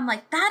see him, I'm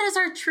like, that is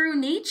our true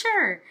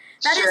nature.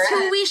 That is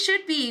who we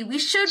should be. We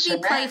should be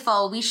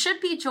playful. We should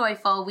be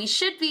joyful. We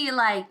should be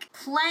like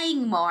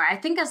playing more. I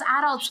think as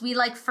adults, we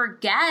like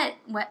forget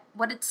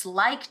what it's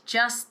like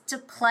just to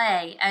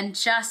play and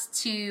just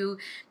to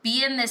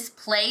be in this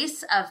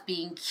place of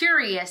being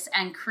curious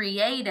and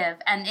creative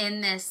and in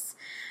this,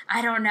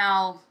 I don't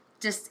know,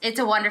 just it's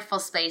a wonderful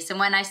space. And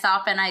when I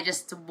stop and I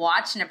just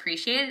watch and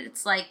appreciate it,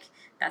 it's like,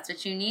 that's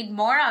what you need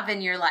more of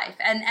in your life.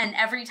 And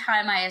every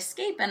time I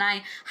escape and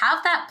I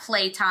have that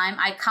playtime,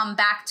 I come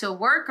back to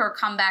work or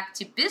come back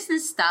to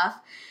business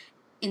stuff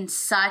in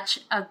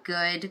such a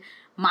good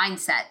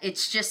mindset.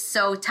 It's just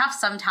so tough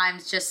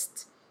sometimes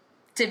just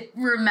to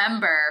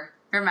remember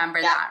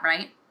that,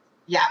 right?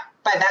 Yeah,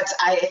 but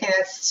I think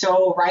that's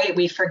so right.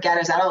 We forget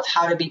as adults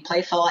how to be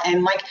playful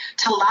and like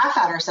to laugh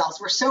at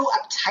ourselves. We're so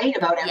uptight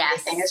about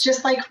everything. Yes. It's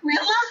just like,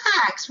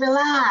 relax.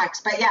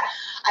 But yeah,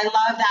 I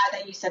love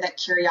that you said that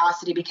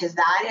curiosity, because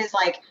that is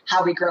like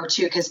how we grow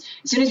too. Because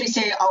as soon as we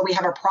say, oh, we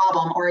have a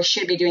problem or I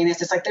should be doing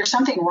this, it's like, there's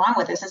something wrong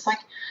with this. It's like,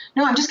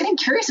 no, I'm just getting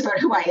curious about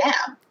who I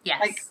am. Yes.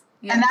 Like,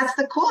 yes. And that's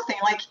the cool thing.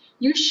 Like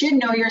you should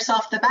know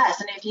yourself the best.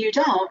 And if you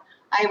don't,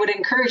 I would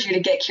encourage you to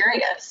get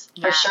curious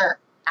for sure.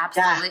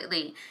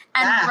 Absolutely.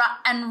 Yeah.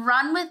 And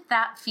run with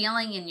that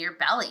feeling in your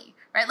belly,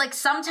 right? Like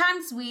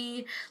sometimes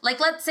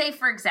let's say,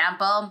 for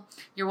example,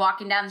 you're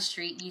walking down the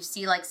street, you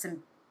see like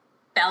some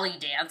belly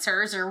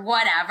dancers or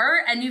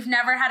whatever, and you've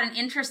never had an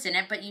interest in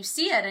it, but you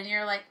see it and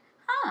you're like,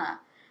 huh,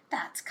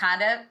 that's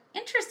kind of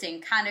interesting,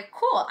 kind of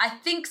cool. I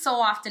think so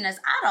often as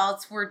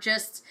adults,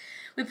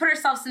 we put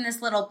ourselves in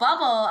this little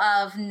bubble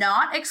of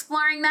not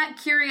exploring that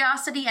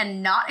curiosity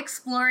and not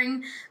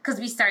exploring, because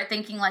we start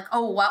thinking like,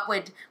 oh, what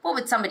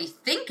would somebody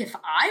think if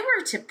I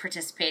were to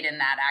participate in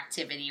that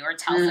activity or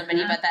tell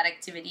somebody about that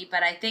activity?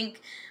 But I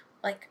think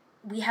like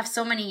we have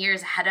so many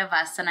years ahead of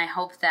us, and I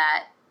hope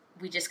that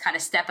we just kind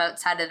of step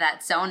outside of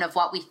that zone of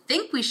what we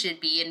think we should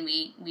be, and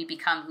we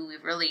become who we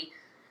really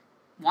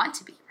want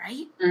to be,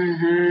 right?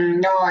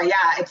 No,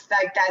 yeah, it's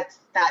like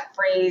that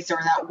phrase or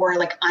that word,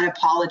 like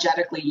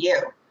unapologetically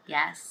you.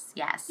 Yes.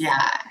 Yeah.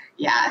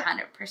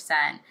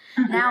 100%.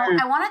 Now,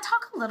 I want to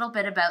talk a little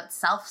bit about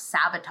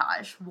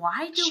self-sabotage.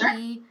 Why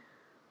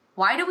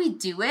do we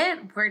do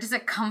it? Where does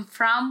it come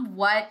from?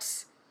 Why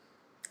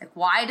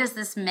does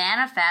this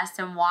manifest,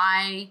 and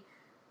why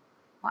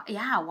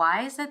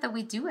is it that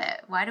we do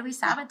it? Why do we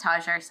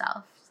sabotage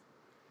ourselves?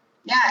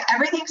 Yeah,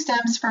 everything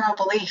stems from a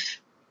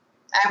belief.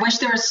 I wish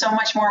there was so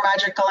much more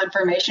magical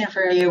information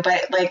for you,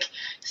 but like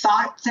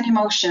thoughts and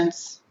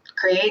emotions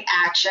create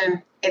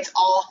action. It's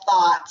all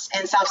thoughts.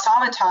 And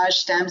self-sabotage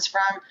stems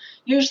from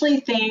usually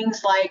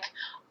things like,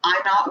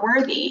 I'm not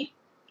worthy,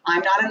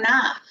 I'm not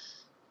enough,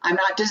 I'm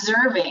not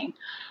deserving,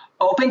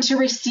 open to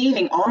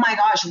receiving. Oh my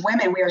gosh,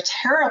 women, we are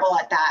terrible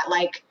at that.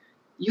 Like,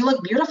 you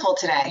look beautiful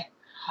today.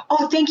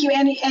 Oh, thank you,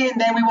 Annie. And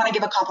then we want to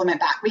give a compliment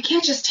back. We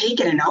can't just take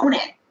it and own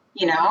it,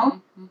 you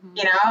know?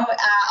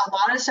 A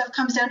lot of stuff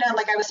comes down to,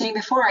 like I was saying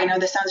before, I know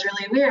this sounds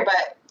really weird,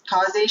 but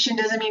causation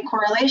doesn't mean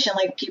correlation.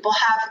 Like, people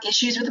have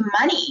issues with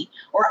money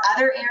or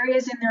other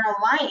areas in their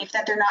life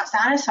that they're not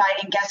satisfied.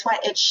 And guess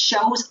what? It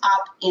shows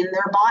up in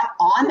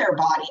on their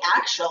body,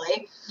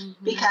 actually,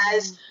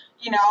 because,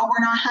 we're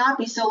not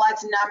happy. So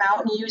let's numb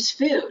out and use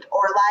food,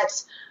 or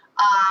let's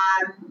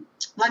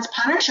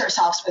punish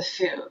ourselves with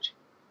food,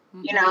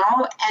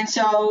 And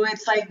so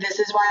it's like, this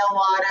is why a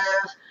lot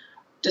of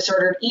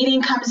disordered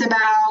eating comes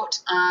about,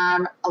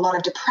 a lot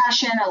of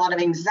depression, a lot of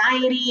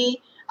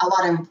anxiety, a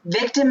lot of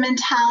victim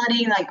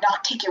mentality, like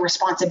not taking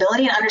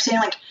responsibility and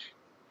understanding, like,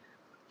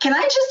 can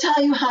I just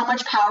tell you how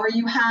much power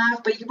you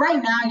have? But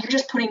right now you're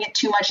just putting it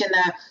too much in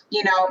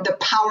the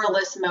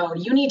powerless mode.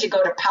 You need to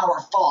go to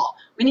powerful.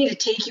 We need to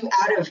take you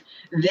out of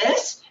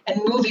this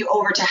and move you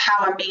over to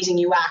how amazing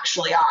you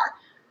actually are.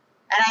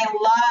 And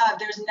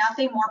there's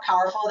nothing more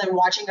powerful than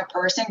watching a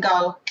person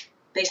go,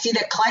 they see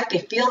the click, they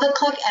feel the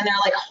click, and they're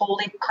like,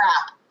 holy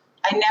crap,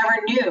 I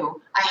never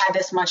knew I had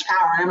this much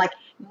power. And I'm like,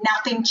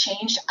 nothing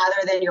changed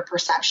other than your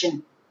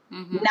perception.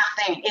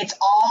 Nothing. It's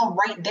all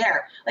right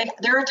there. Like,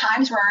 there are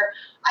times where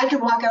I could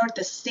walk out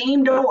the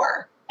same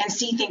door and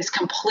see things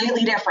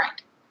completely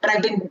different. But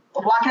I've been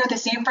walking out the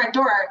same front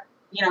door,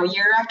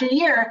 year after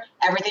year,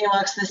 everything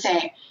looks the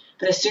same.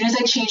 But as soon as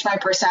I change my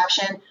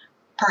perception,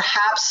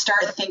 perhaps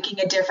start thinking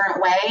a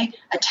different way,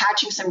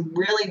 attaching some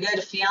really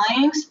good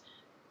feelings,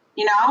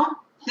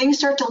 things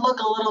start to look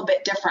a little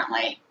bit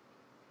differently.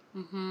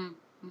 Do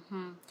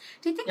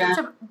you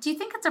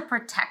think it's a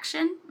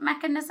protection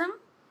mechanism?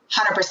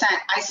 100%.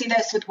 I see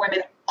this with women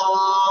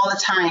all the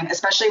time,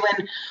 especially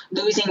when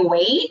losing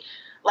weight.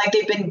 Like,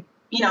 they've been,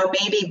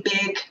 maybe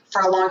big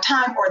for a long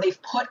time, or they've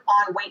put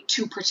on weight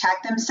to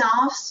protect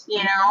themselves.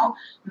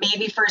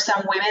 Maybe for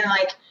some women,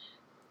 like,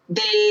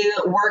 they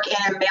work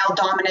in a male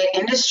dominant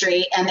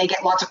industry and they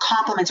get lots of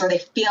compliments, or they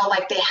feel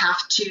like they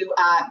have to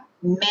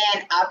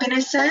man up in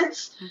a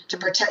sense to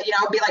protect,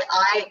 be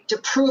like, to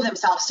prove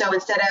themselves. So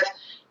instead of,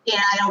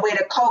 and a way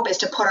to cope is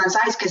to put on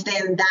size, because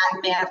then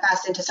that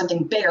manifests into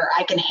something bigger.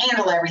 I can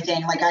handle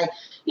everything. Like,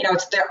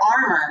 it's their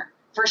armor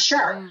for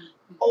sure.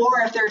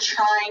 Or if they're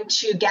trying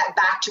to get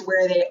back to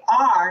where they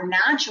are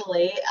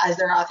naturally as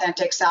their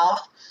authentic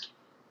self,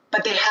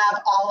 but they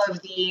have all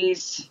of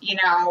these,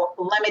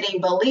 limiting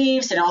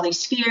beliefs and all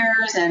these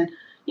fears and,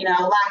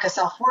 lack of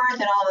self-worth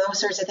and all of those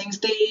sorts of things,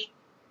 they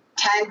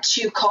tend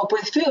to cope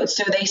with food.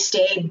 So they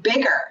stay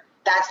bigger.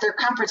 That's their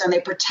comfort zone. They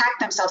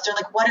protect themselves. They're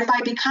like, what if I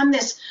become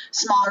this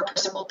smaller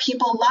person? Will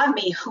people love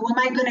me? Who am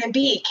I going to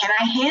be? Can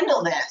I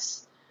handle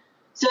this?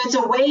 So it's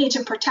a way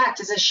to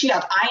protect, as a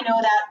shield. I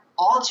know that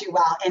all too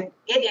well. And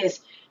it is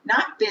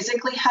not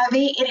physically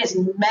heavy. It is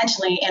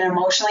mentally and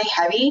emotionally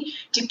heavy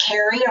to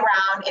carry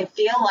around and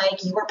feel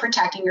like you are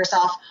protecting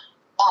yourself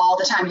all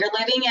the time. You're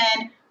living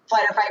in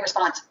flight or fight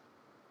response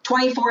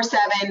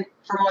 24/7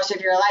 for most of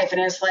your life.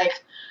 And it's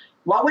like,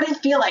 what would it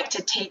feel like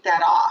to take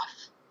that off?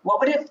 What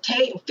would it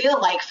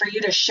feel like for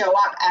you to show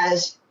up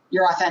as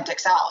your authentic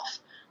self?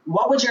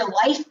 What would your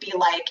life be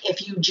like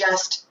if you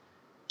just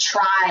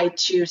try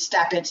to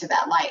step into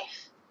that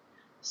life?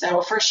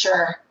 So for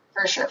sure.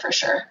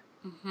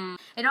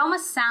 It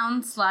almost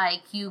sounds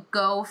like you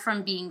go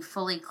from being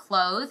fully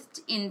clothed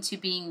into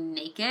being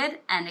naked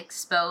and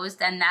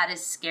exposed, and that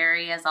is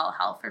scary as all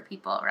hell for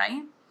people,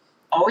 right?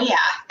 Oh yeah.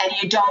 And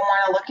you don't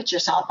want to look at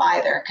yourself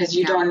either because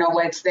you don't know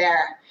what's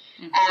there.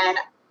 Mm-hmm. And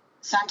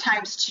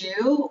sometimes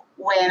too,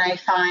 when I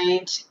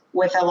find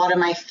with a lot of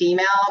my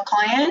female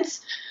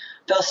clients,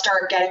 they'll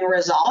start getting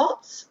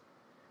results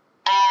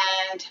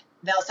and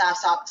they'll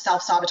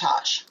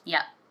self-sabotage.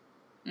 Yeah.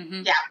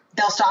 Mm-hmm. Yeah.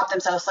 They'll stop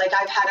themselves. Like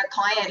I've had a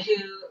client who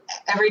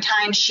every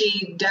time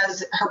she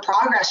does her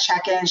progress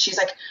check-in, she's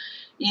like,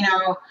 you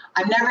know,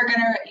 I'm never going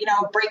to, you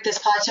know, break this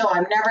plateau.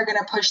 I'm never going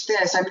to push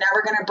this. I'm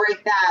never going to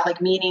break that.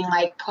 Like meaning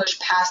like push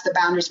past the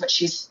boundaries, what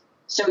she's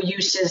so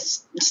used to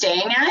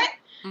staying at.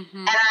 Mm-hmm.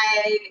 And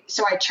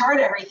I chart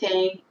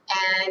everything,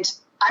 and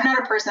I'm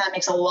not a person that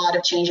makes a lot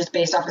of changes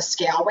based off of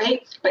scale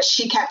weight, but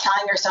she kept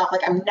telling herself,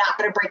 like, I'm not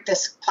going to break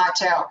this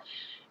plateau.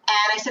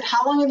 And I said,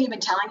 how long have you been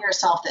telling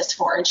yourself this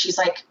for? And she's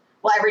like,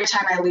 well, every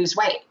time I lose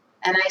weight.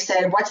 And I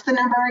said, what's the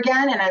number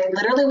again? And I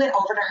literally went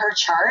over to her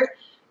chart,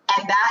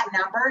 and that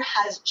number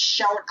has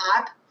shown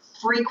up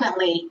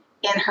frequently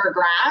in her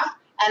graph.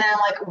 And I'm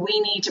like,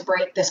 we need to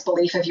break this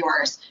belief of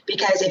yours,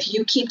 because if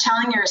you keep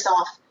telling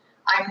yourself,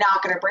 I'm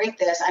not going to break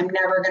this, I'm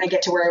never going to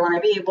get to where I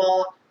want to be.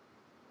 Well,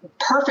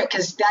 perfect,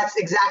 because that's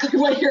exactly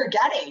what you're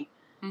getting.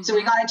 Mm-hmm. So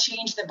we got to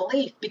change the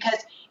belief, because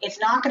it's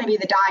not going to be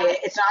the diet,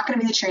 it's not going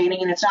to be the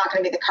training, and it's not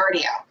going to be the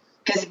cardio.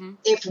 Because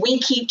if we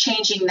keep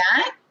changing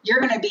that, you're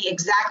going to be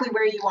exactly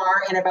where you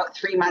are in about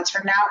 3 months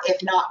from now,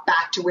 if not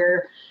back to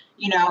where,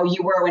 you know,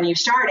 you were when you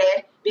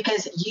started,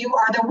 because you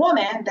are the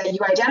woman that you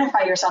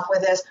identify yourself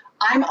with as,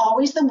 I'm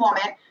always the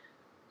woman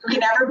who can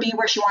never be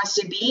where she wants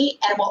to be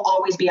and will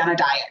always be on a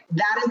diet.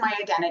 That is my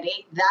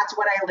identity. That's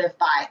what I live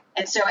by.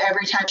 And so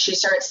every time she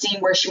starts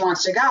seeing where she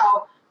wants to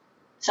go,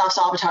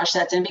 self-sabotage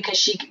sets in, because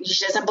she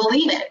doesn't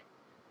believe it.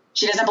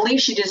 She doesn't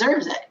believe she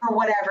deserves it for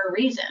whatever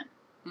reason.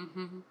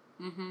 Mm-hmm.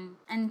 Mm-hmm.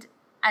 And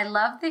I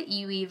love that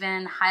you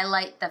even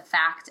highlight the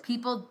fact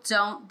people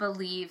don't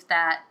believe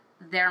that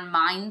their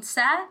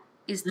mindset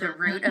is the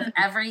root of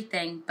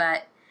everything,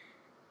 but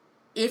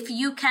if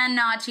you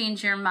cannot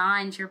change your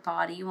mind, your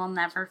body will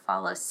never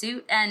follow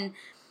suit. And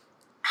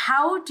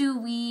how do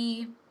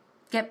we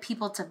get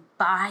people to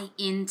buy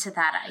into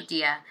that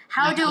idea?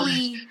 How do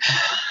we,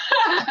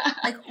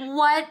 like,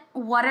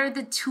 what are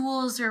the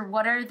tools, or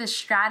what are the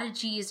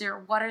strategies, or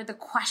what are the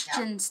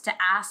questions to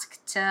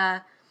ask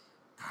to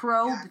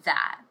probe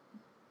that?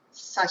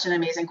 Such an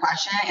amazing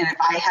question. And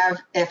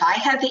if I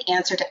had the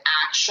answer to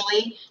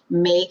actually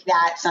make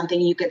that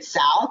something you could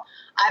sell,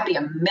 I'd be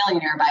a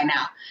millionaire by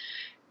now.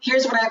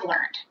 Here's what I've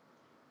learned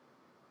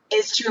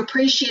is to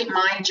appreciate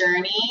my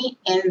journey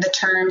in the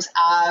terms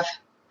of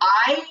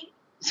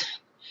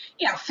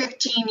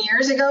 15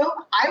 years ago,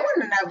 I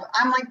wouldn't have,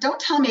 I'm like, don't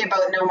tell me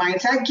about no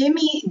mindset. Give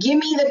me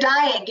the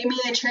diet, give me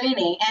the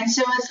training. And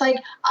so it's like,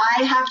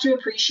 I have to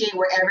appreciate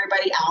where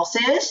everybody else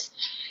is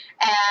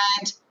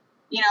and,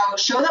 you know,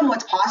 show them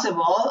what's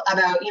possible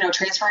about, you know,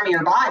 transforming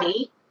your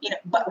body. You know,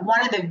 but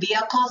one of the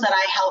vehicles that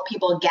I help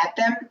people get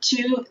them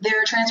to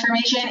their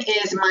transformation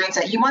is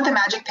mindset. You want the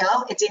magic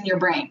pill? It's in your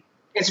brain.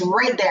 It's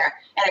right there,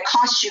 and it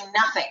costs you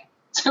nothing.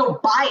 So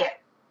buy it,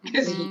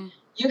 because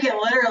you can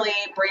literally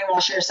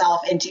brainwash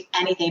yourself into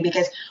anything,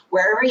 because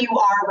wherever you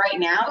are right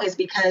now is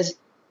because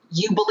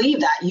you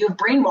believe that. You've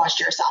brainwashed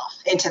yourself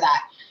into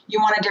that.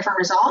 You want a different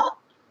result?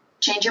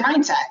 Change your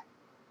mindset.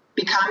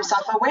 Become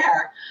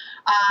self-aware.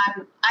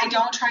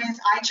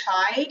 I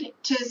tried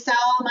to sell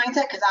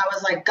mindset because I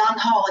was like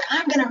gung-ho, like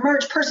I'm going to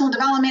merge personal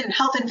development and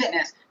health and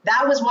fitness.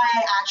 That was why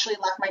I actually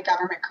left my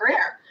government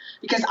career,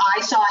 because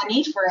I saw a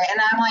need for it. And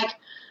I'm like,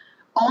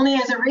 only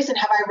as of recent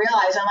have I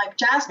realized, I'm like,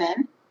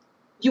 Jasmine,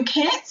 you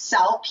can't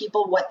sell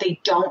people what they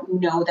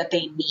don't know that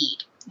they need.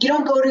 You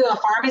don't go to a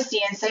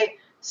pharmacy and say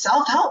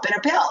self-help in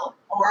a pill,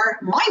 or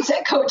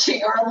mindset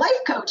coaching, or life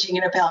coaching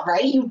in a pill,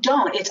 right? You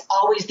don't. It's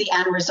always the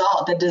end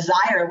result, the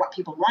desire, what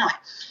people want.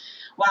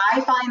 What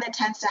I find that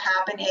tends to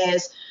happen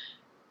is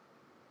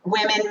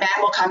women, men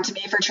will come to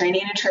me for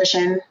training and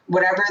nutrition,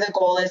 whatever the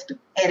goal is,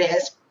 it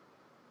is.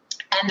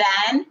 And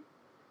then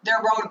their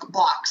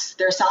roadblocks,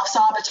 their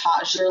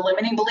self-sabotage, their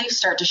limiting beliefs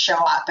start to show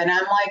up. And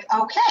I'm like,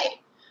 okay,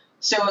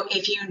 so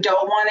if you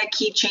don't want to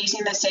keep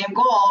chasing the same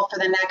goal for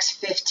the next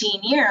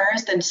 15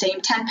 years, then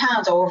same 10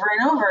 pounds over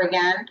and over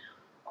again,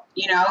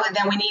 you know,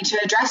 then we need to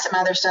address some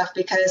other stuff,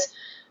 because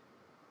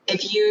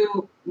if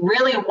you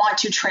really want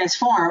to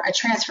transform a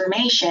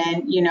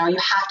transformation, you know, you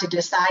have to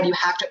decide, you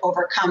have to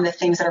overcome the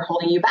things that are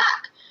holding you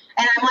back.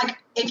 And I'm like,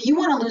 if you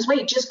want to lose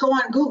weight, just go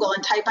on Google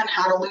and type on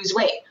how to lose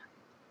weight.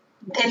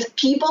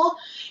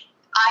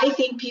 I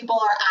think people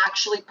are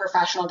actually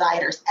professional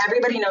dieters.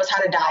 Everybody knows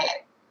how to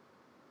diet.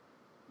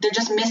 They're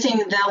just missing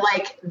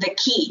the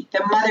key,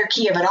 the mother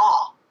key of it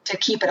all, to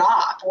keep it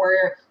off,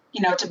 or,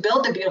 you know, to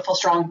build the beautiful,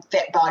 strong,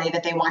 fit body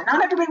that they want.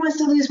 Not everybody wants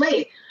to lose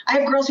weight. I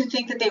have girls who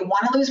think that they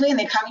want to lose weight, and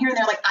they come here and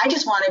they're like, I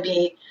just want to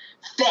be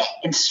fit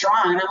and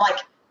strong. And I'm like,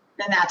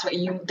 then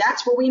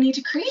that's what we need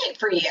to create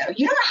for you.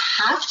 You don't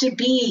have to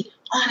be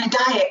on a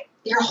diet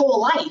your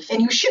whole life,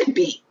 and you shouldn't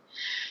be.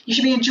 You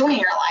should be enjoying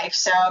your life.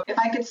 So if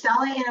I could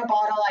sell it in a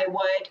bottle, I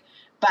would.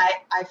 But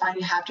I find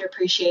you have to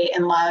appreciate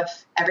and love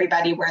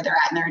everybody where they're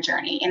at in their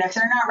journey. And if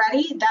they're not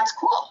ready, that's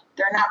cool.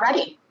 They're not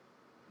ready.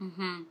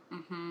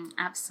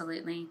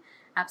 Absolutely.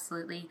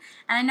 Absolutely.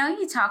 And I know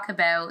you talk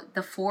about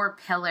the 4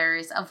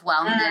 pillars of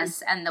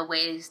wellness and the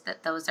ways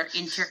that those are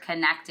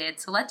interconnected.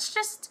 So let's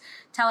just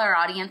tell our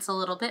audience a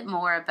little bit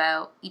more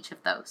about each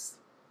of those.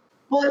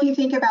 Well, if you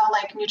think about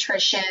like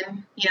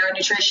nutrition,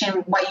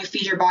 what you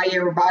feed your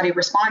body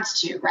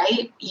responds to,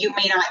 right? You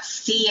may not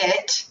see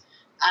it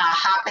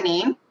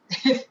happening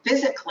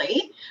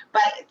physically,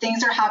 but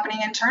things are happening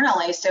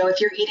internally. So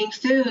if you're eating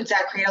foods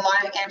that create a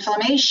lot of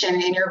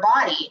inflammation in your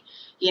body,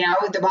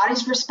 the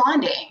body's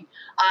responding.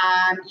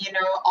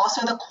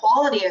 Also the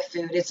quality of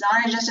food. It's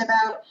not just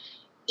about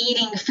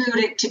eating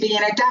food to be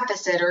in a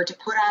deficit or to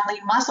put on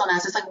lean muscle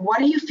mass. It's like,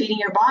 what are you feeding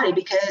your body?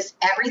 Because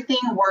everything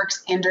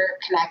works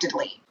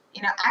interconnectedly.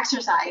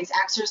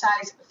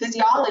 Exercise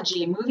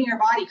physiology, moving your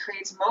body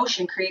creates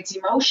motion, creates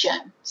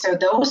emotion. So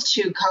those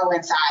two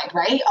coincide,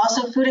 right?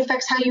 Also, food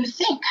affects how you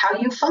think, how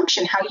you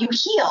function, how you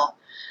heal,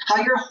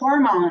 how your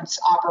hormones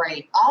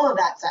operate, all of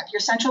that stuff, your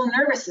central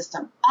nervous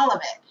system, all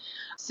of it.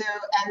 So,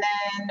 and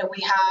then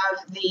we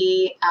have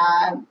the,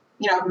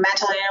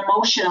 mental and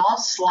emotional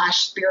 /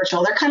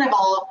 spiritual. They're kind of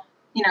all,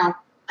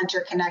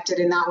 interconnected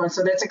in that one.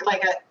 So there's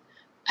like a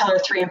pillar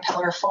 3 and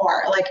pillar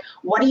 4. Like,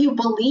 what do you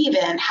believe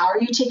in? How are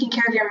you taking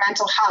care of your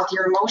mental health,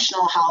 your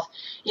emotional health?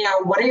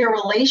 What are your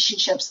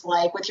relationships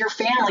like with your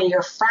family,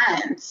 your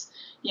friends?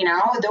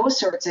 Those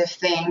sorts of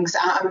things.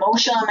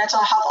 Emotional and mental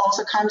health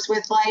also comes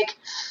with like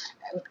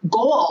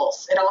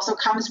goals. It also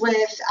comes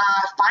with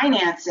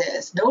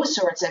finances, those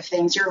sorts of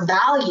things, your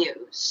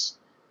values,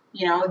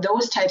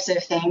 those types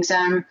of things.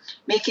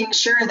 Making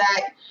sure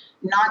that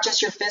not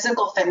just your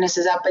physical fitness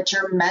is up, but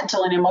your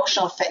mental and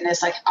emotional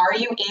fitness. Like, are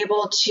you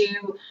able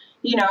to,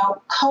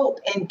 cope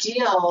and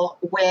deal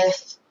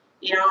with,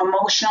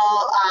 emotional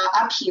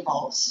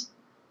upheavals,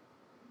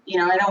 in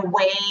a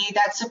way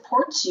that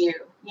supports you?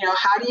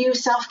 How do you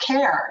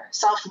self-care,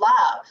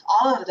 self-love,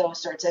 all of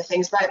those sorts of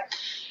things. But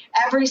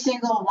every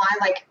single one,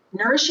 like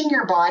nourishing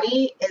your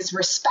body is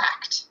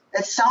respect.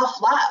 It's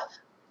self-love.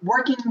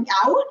 Working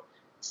out,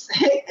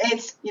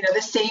 it's,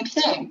 the same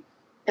thing.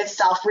 It's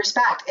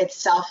self-respect. It's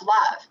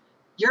self-love.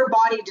 Your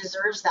body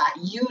deserves that.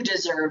 You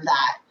deserve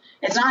that.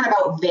 It's not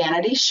about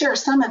vanity. Sure,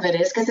 some of it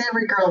is, because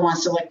every girl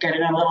wants to look good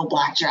in a little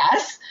black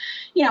dress,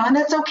 and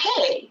that's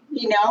okay,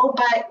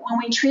 but when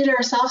we treat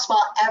ourselves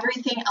well,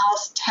 everything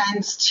else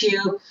tends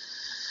to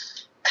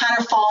kind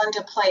of fall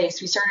into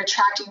place. We start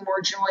attracting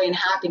more joy and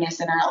happiness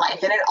in our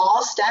life. And it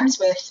all stems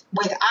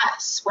with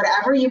us.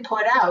 Whatever you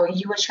put out,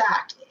 you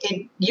attract.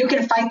 You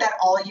can fight that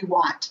all you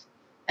want.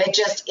 It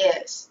just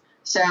is.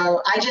 So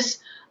I just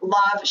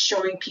love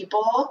showing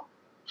people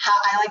how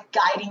I like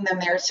guiding them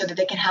there so that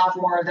they can have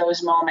more of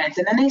those moments.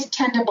 And then they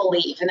tend to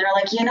believe. And they're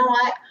like, you know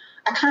what?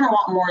 I kind of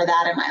want more of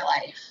that in my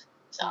life.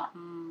 So.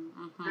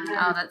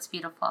 Oh, that's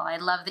beautiful. I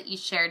love that you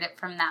shared it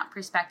from that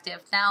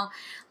perspective. Now,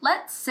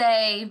 let's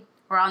say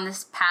we're on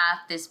this path,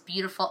 this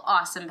beautiful,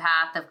 awesome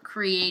path of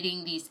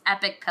creating these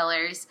epic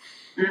pillars,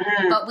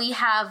 but we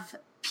have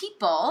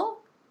people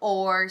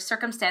or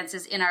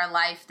circumstances in our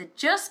life that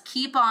just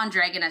keep on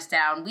dragging us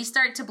down. We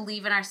start to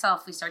believe in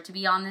ourselves. We start to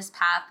be on this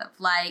path of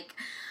like,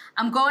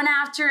 I'm going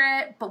after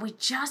it, but we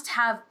just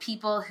have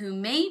people who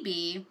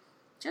maybe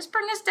just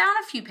bring us down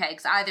a few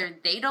pegs. Either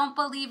they don't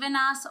believe in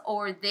us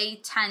or they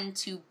tend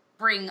to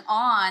bring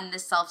on the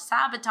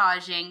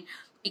self-sabotaging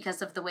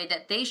because of the way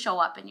that they show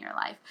up in your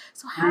life.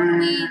 So how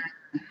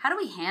do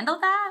we handle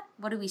that?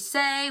 What do we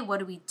say? What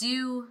do we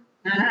do?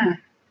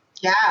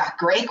 Yeah,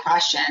 great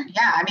question.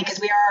 Yeah, I mean, because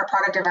we are a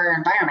product of our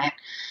environment,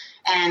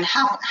 and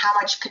how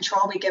much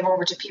control we give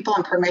over to people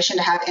and permission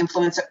to have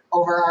influence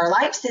over our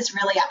lives is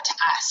really up to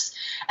us.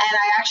 And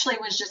I actually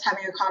was just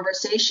having a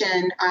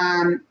conversation.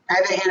 I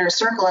have an inner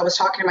circle. I was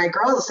talking to my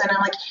girls, and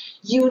I'm like,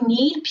 you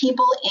need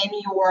people in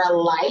your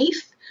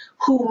life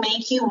who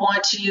make you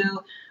want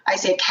to, I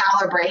say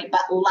calibrate,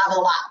 but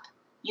level up.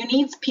 You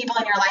need people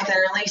in your life that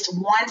are at least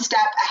one step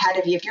ahead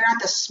of you. If you're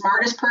not the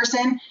smartest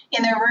person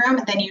in the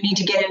room, then you need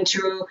to get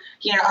into, or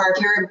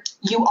if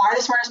you are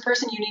the smartest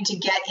person, you need to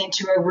get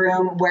into a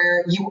room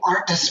where you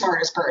aren't the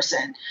smartest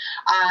person.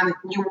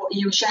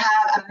 You should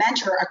have a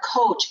mentor, a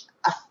coach,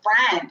 a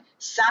friend,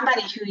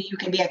 somebody who you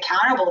can be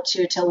accountable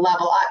to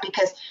level up,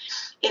 because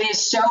it is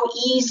so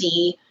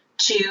easy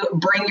to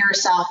bring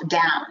yourself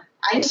down.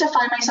 I used to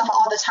find myself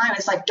all the time.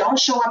 It's like, don't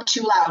show up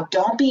too loud.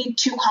 Don't be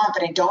too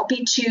confident. Don't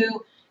be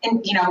too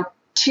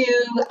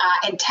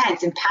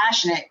intense and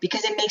passionate,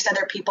 because it makes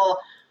other people,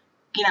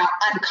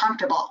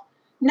 uncomfortable.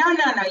 No.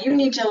 You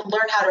need to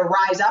learn how to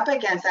rise up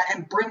against that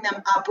and bring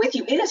them up with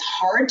you. It is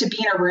hard to be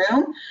in a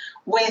room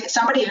with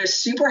somebody who's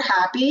super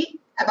happy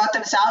about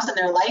themselves and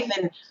their life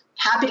and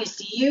happy to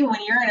see you when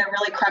you're in a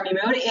really crummy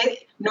mood.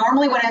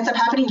 Normally what ends up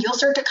happening, you'll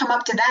start to come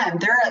up to them,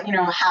 their,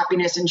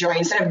 happiness and joy,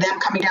 instead of them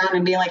coming down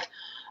and being like,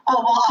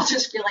 oh, well, I'll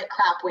just feel like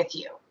crap with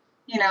you,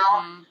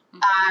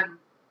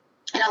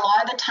 And a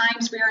lot of the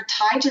times we are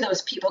tied to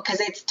those people because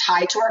it's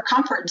tied to our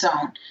comfort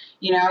zone.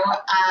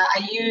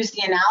 I use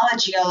the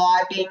analogy a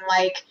lot being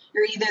like,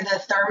 you're either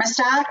the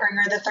thermostat or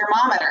you're the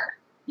thermometer.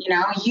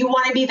 You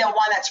want to be the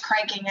one that's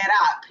cranking it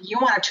up. You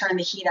want to turn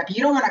the heat up.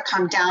 You don't want to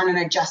come down and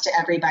adjust to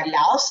everybody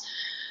else.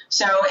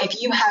 So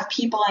if you have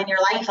people in your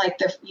life, like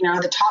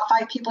the top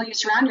 5 people you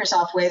surround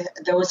yourself with,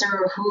 those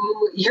are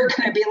who you're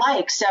going to be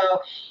like.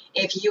 So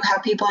if you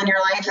have people in your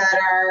life that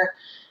are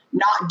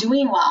not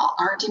doing well,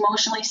 aren't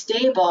emotionally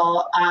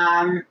stable,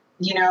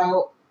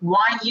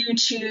 want you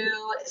to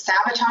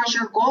sabotage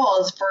your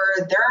goals for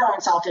their own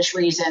selfish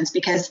reasons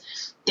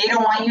because they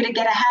don't want you to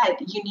get ahead.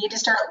 You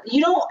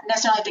don't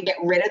necessarily have to get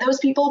rid of those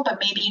people, but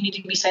maybe you need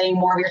to be spending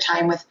more of your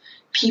time with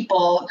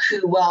people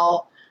who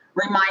will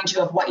remind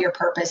you of what your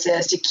purpose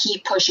is, to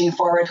keep pushing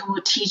forward, who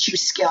will teach you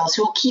skills,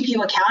 who will keep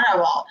you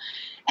accountable.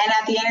 And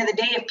at the end of the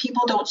day, if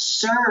people don't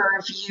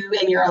serve you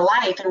in your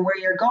life and where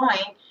you're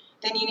going,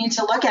 then you need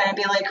to look at it and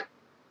be like,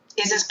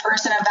 is this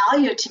person of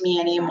value to me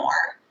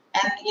anymore?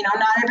 And,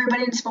 not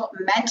everybody's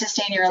meant to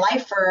stay in your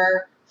life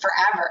for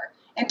forever.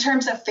 In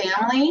terms of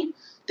family,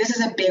 this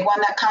is a big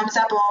one that comes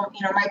up. Well,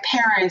 my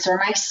parents or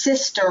my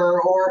sister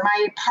or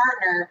my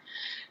partner.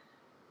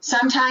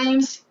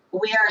 Sometimes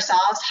we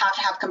ourselves have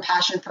to have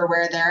compassion for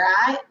where they're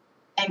at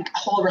and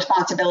hold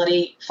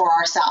responsibility for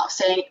ourselves,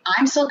 saying,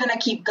 I'm still going to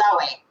keep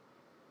going.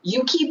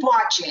 You keep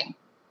watching,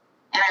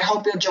 and I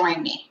hope you'll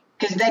join me,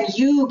 because then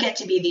you get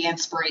to be the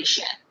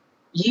inspiration.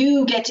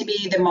 You get to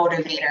be the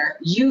motivator.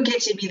 You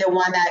get to be the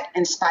one that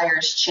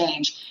inspires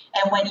change.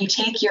 And when you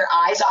take your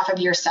eyes off of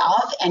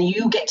yourself and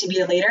you get to be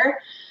the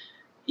leader,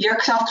 your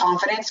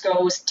self-confidence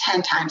goes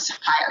 10 times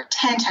higher,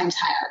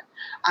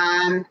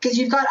 because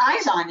you've got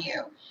eyes on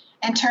you.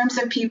 In terms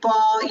of people,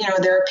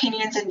 their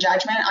opinions and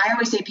judgment, I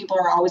always say people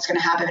are always going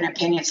to have an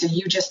opinion, so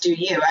you just do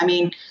you. I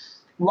mean,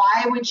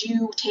 why would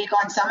you take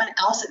on someone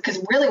else? Because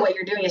really what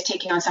you're doing is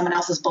taking on someone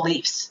else's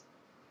beliefs.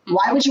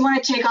 Why would you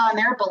want to take on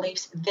their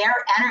beliefs,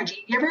 their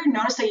energy? You ever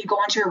notice that you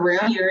go into a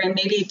room, you're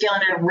maybe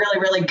feeling really,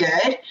 really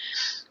good,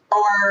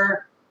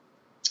 or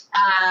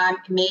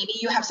maybe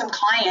you have some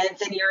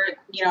clients and you're,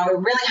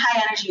 really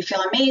high energy, you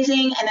feel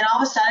amazing, and then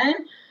all of a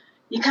sudden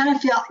you kind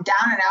of feel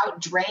down and out,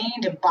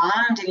 drained and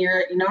bummed, and you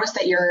notice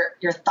that your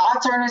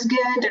thoughts aren't as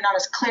good, they're not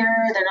as clear,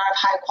 they're not of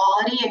high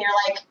quality, and you're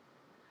like,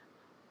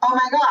 oh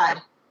my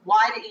God,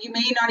 you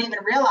may not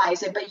even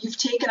realize it, but you've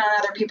taken on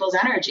other people's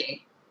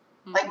energy.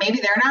 Like maybe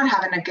they're not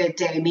having a good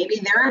day. Maybe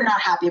they're not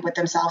happy with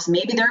themselves.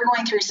 Maybe they're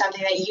going through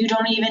something that you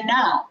don't even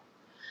know.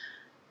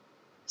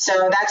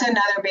 So that's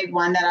another big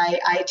one that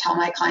I tell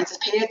my clients is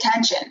pay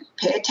attention.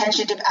 Pay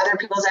attention to other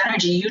people's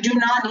energy. You do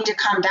not need to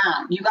come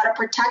down. You got to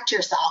protect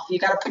yourself. You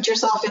got to put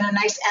yourself in a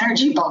nice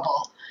energy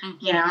bubble, and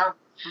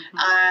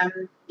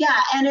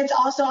it's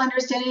also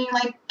understanding,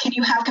 like, can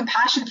you have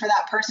compassion for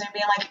that person and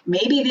being like,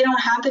 maybe they don't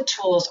have the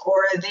tools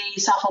or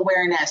the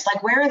self-awareness.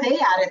 Like, where are they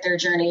at their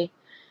journey?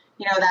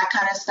 That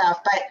kind of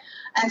stuff.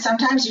 And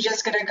sometimes you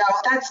just got to go,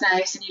 that's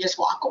nice. And you just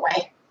walk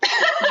away.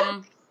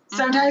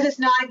 Sometimes it's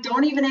not,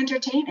 don't even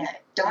entertain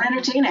it. Don't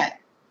entertain it.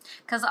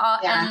 Because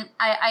and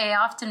I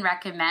often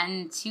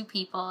recommend to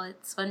people,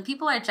 it's when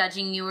people are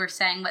judging you or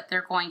saying what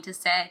they're going to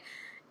say,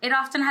 it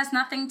often has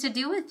nothing to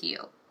do with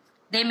you.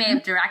 They may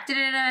have directed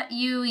it at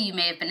you, you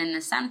may have been in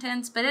the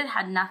sentence, but it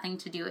had nothing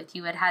to do with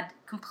you. It had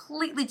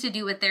completely to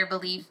do with their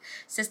belief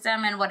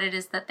system and what it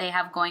is that they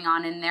have going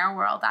on in their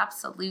world.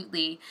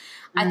 Absolutely.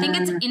 I think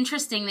it's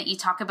interesting that you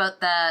talk about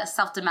the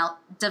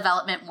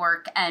self-development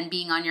work and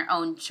being on your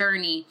own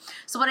journey.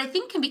 So what I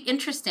think can be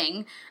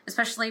interesting,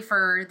 especially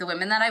for the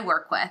women that I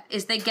work with,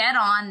 is they get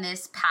on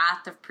this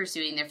path of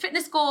pursuing their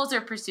fitness goals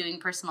or pursuing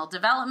personal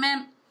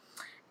development,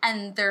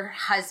 and their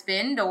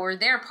husband or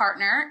their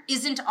partner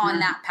isn't on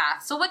that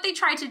path. So what they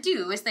try to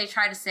do is they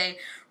try to say,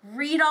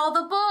 read all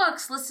the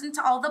books, listen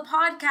to all the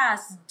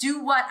podcasts, do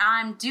what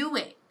I'm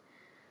doing.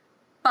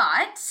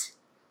 But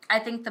I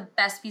think the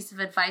best piece of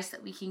advice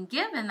that we can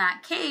give in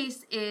that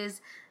case is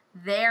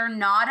they're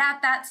not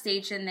at that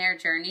stage in their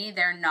journey.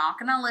 They're not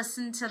going to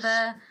listen to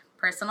the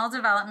personal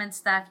development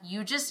stuff.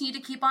 You just need to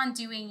keep on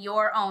doing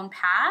your own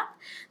path.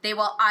 They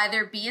will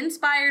either be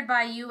inspired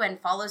by you and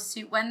follow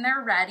suit when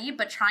they're ready,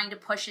 but trying to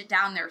push it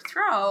down their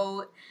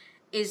throat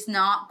is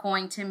not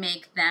going to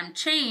make them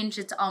change.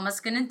 It's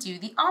almost going to do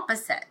the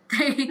opposite.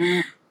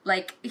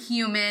 Like,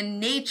 human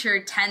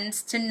nature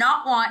tends to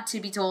not want to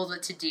be told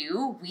what to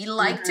do. We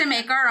like to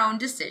make our own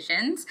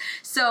decisions.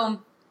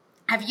 So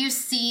have you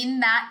seen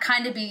that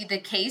kind of be the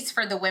case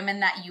for the women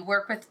that you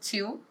work with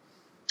too?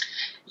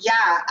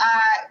 Yeah,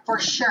 for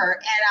sure.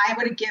 And I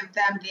would give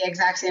them the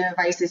exact same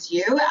advice as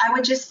you. I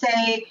would just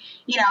say,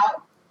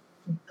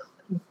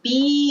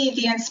 be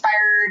the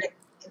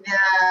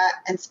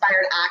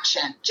inspired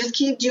action. Just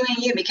keep doing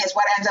you, because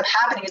what ends up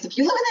happening is if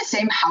you live in the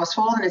same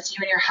household and it's you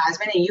and your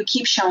husband and you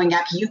keep showing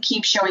up,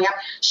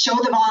 show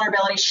the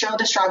vulnerability, show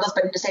the struggles,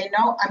 but to say,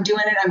 no, I'm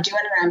doing it.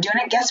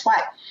 Guess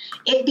what?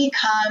 It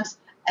becomes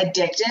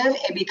addictive.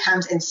 It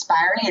becomes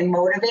inspiring and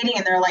motivating.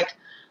 And they're like,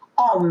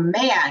 oh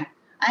man,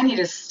 I need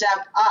to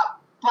step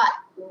up. But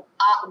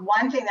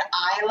one thing that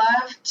I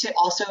love to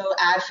also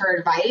add for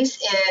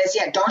advice is,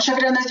 don't shove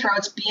it down their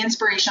throats. Be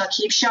inspirational.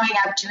 Keep showing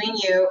up, doing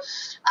you.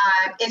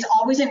 Is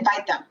always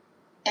invite them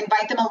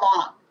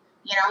along.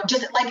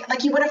 Just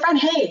like you would a friend.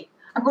 Hey,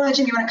 I'm going to the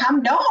gym. You want to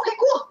come? No? Okay,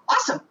 cool.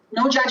 Awesome.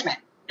 No judgment.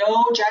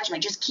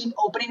 Just keep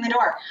opening the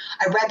door.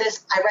 I read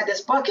this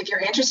book. If you're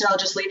interested, I'll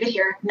just leave it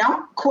here.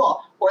 No?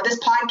 Cool. Or this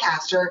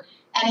podcast or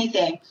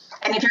anything.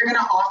 And if you're going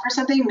to offer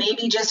something,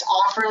 maybe just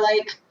offer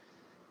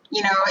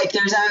if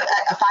there's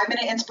a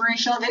 5-minute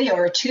inspirational video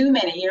or a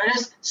 2-minute,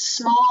 just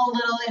small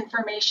little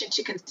information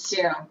to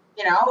consume,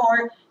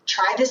 or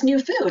try this new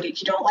food.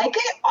 If you don't like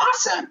it,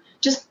 awesome.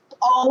 Just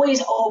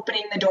always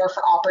opening the door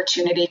for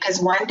opportunity,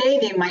 because one day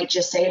they might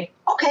just say,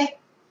 okay.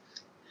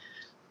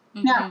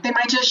 Mm-hmm. No, they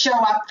might just show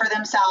up for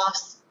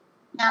themselves.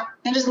 Yeah,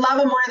 and just love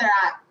them where they're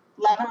at.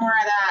 Love them where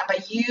they're at.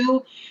 But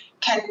you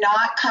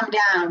cannot come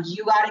down.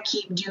 You got to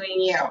keep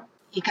doing you,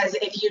 because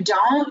if you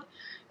don't,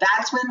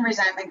 that's when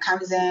resentment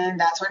comes in.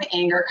 That's when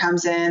anger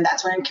comes in.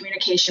 That's when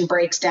communication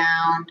breaks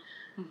down.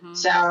 Mm-hmm.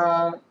 So,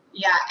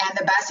 and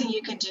the best thing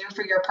you can do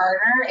for your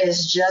partner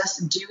is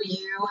just do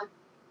you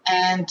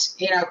and,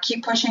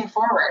 keep pushing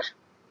forward.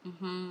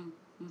 Mm-hmm.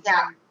 Mm-hmm.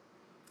 Yeah.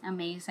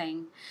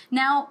 Amazing.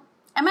 Now,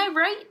 am I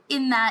right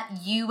in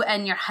that you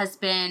and your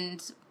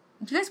husband,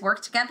 do you guys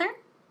work together?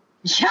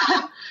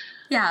 Yeah.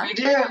 Yeah. We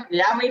do.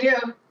 Yeah, we do.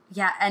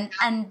 Yeah.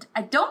 And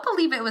I don't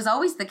believe it was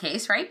always the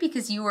case, right?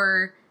 Because you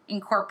were in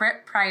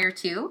corporate prior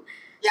to.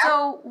 Yep.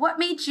 So what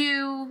made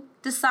you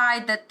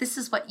decide that this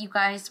is what you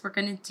guys were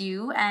going to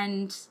do,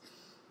 and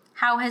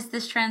how has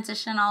this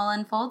transition all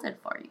unfolded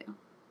for you?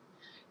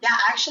 Yeah,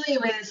 actually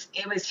it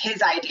was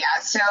his idea.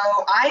 So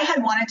I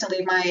had wanted to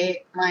leave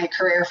my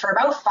career for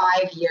about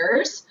 5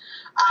 years.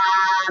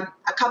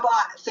 A couple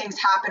of things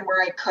happened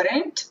where I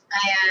couldn't,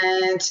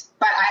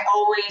 but I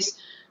always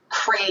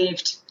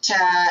craved to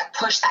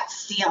push that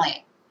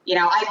ceiling.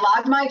 I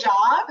loved my job.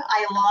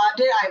 I loved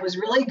it. I was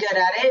really good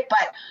at it,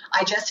 but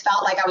I just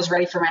felt like I was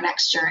ready for my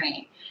next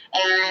journey.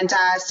 And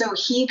so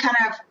he kind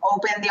of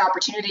opened the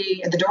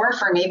opportunity at the door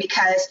for me,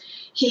 because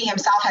he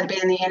himself had been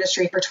in the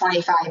industry for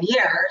 25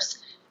 years.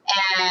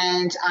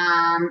 And,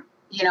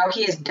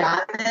 he has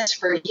done this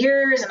for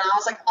years. And I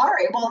was like, all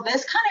right, well,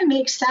 this kind of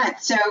makes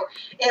sense. So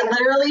it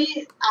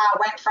literally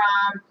went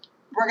from,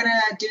 we're going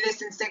to do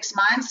this in 6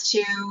 months,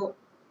 to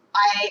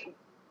I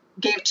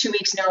gave 2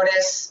 weeks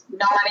notice,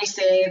 no money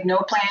saved, no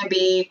plan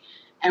B,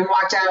 and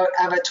walked out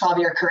of a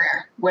 12-year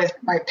career with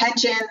my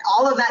pension,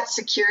 all of that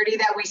security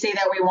that we say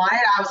that we wanted.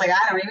 I was like, I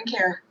don't even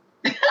care.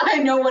 I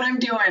know what I'm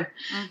doing.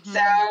 Mm-hmm.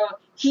 So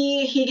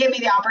he gave me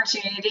the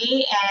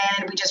opportunity,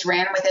 and we just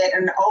ran with it.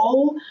 And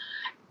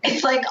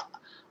it's like,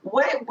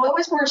 what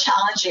was more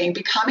challenging,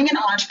 becoming an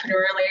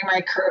entrepreneur, leaving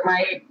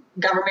my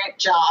government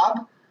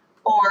job,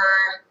 or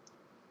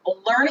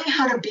learning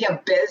how to be a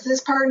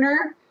business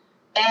partner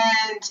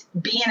and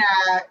be in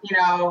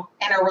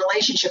a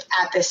relationship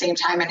at the same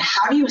time? And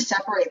how do you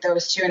separate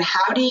those two? And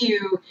how do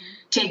you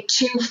take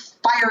two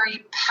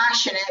fiery,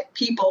 passionate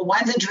people?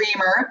 One's a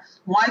dreamer,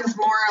 one's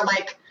more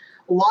like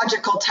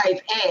logical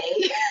type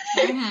A.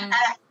 Mm-hmm. And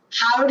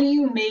how do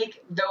you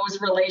make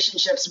those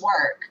relationships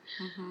work?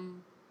 Mm-hmm.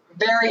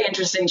 Very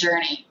interesting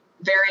journey.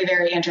 Very,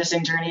 very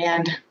interesting journey.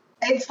 And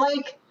it's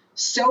like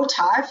so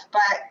tough,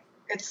 but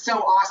it's so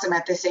awesome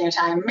at the same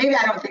time. Maybe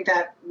I don't think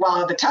that,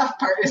 the tough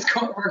part is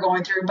we're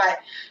going through,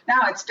 but no,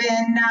 it's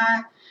been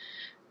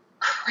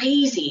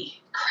crazy.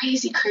 I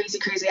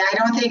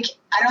don't think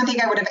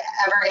I would have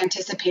ever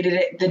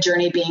anticipated the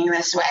journey being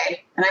this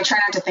way. And I try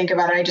not to think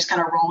about it. I just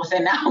kind of roll with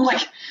it now. I'm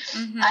like,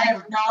 mm-hmm. I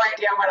have no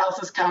idea what else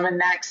is coming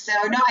next. So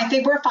no, I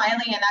think we're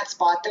finally in that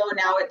spot though.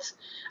 Now it's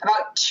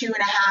about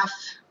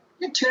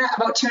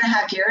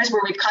 2.5 years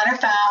where we've kind of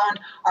found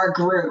our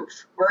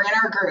groove. We're in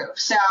our groove.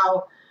 So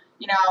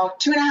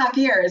 2.5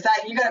 years,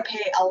 that you got to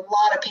pay a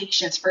lot of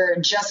patience for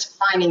just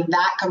finding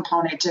that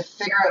component to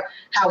figure out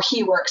how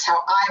he works, how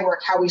I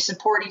work, how we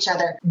support each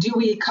other. Do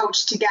we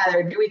coach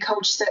together? Do we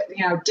coach,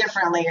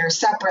 differently or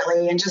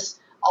separately? And just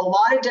a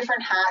lot of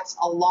different hats,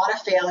 a lot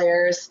of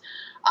failures,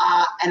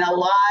 and a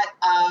lot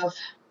of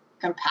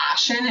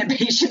compassion and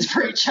patience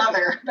for each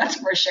other. That's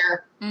for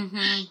sure.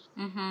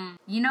 Mm-hmm, mm-hmm.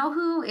 You know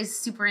who is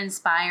super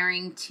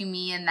inspiring to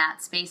me in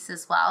that space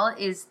as well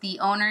is the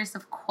owners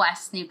of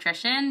Quest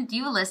Nutrition. Do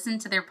you listen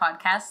to their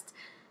podcast,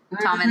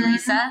 Tom mm-hmm. and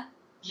Lisa?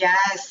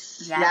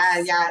 Yes. Yeah.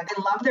 I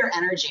love their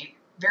energy.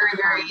 Very,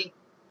 very.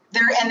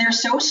 They're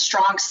so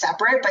strong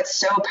separate, but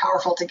so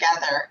powerful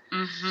together.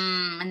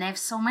 Mm-hmm. And they have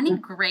so many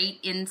great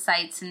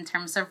insights in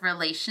terms of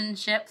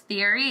relationship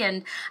theory.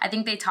 And I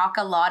think they talk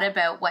a lot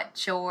about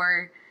what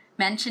you're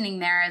mentioning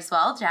there as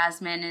well,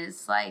 Jasmine,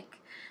 is like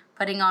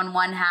putting on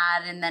one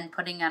hat and then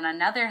putting on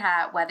another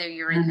hat, whether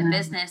you're in mm-hmm. the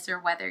business or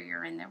whether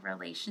you're in the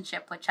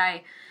relationship, which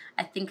I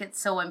think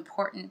it's so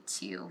important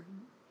to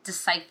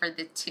decipher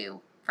the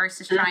two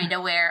versus mm-hmm. trying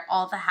to wear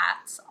all the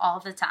hats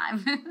all the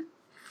time.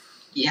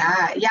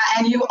 Yeah.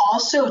 And you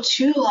also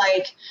too,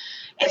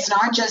 it's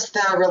not just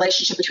the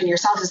relationship between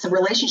yourselves, it's the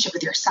relationship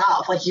with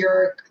yourself. Like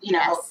you're,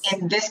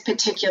 in this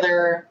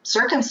particular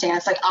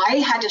circumstance, like I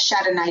had to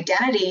shed an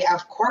identity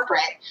of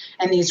corporate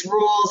and these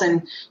rules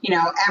and,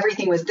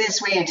 everything was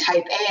this way and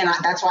type A. And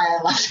that's why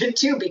I loved it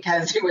too,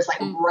 because it was like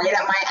right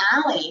up my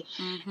alley.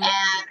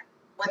 And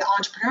with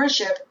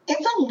entrepreneurship,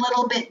 it's a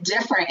little bit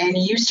different. And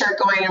you start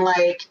going and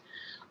like,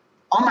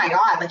 oh my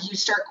God, like you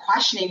start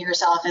questioning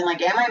yourself and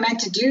like, am I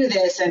meant to do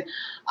this? And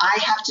I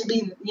have to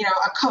be,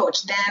 a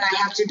coach. Then I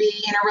have to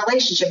be in a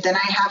relationship. Then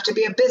I have to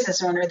be a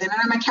business owner. Then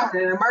I'm an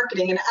accountant and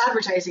marketing and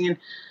advertising. And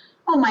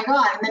oh my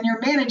God. And then you're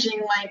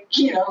managing like,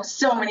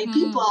 so many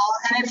people.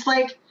 And it's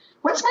like,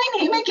 what's my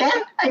name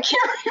again? I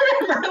can't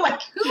remember.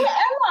 Like, who am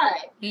I?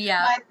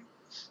 Yeah. But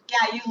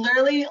yeah, you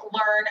literally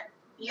learn,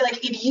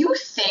 if you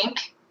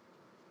think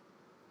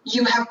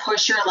you have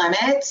pushed your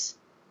limits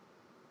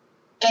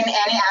in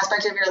any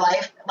aspect of your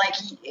life, like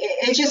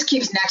it just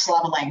keeps next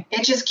leveling.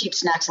 It just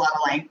keeps next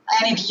leveling.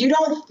 And if you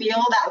don't feel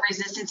that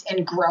resistance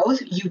in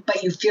growth,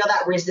 but you feel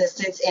that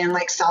resistance in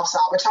like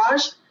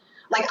self-sabotage,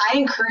 like I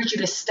encourage you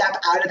to step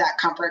out of that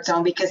comfort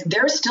zone because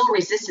there's still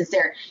resistance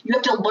there. You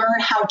have to learn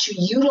how to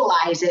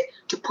utilize it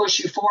to push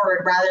you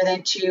forward rather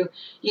than to,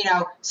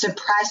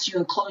 suppress you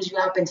and close you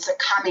up and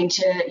succumbing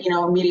to,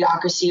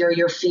 mediocrity or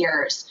your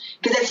fears,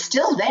 because it's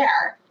still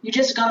there. You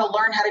just got to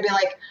learn how to be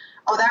like,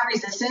 oh, that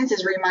resistance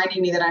is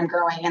reminding me that I'm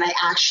growing and I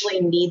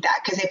actually need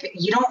that. Because if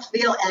you don't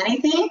feel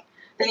anything,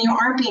 then you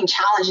aren't being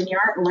challenged and you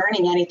aren't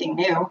learning anything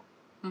new.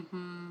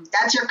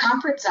 That's your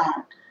comfort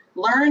zone.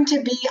 Learn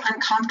to be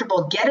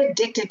uncomfortable. Get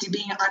addicted to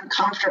being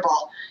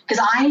uncomfortable.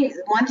 Because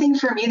one thing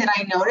for me that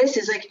I notice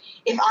is like,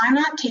 if I'm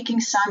not taking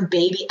some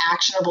baby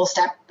actionable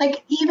step,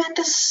 like even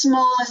the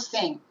smallest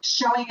thing,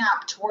 showing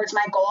up towards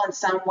my goal in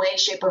some way,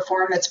 shape, or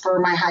form that's for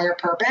my higher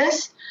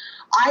purpose,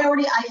 I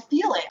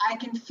feel it. I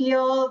can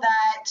feel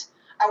that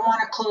I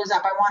want to close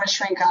up. I want to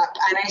shrink up.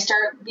 And I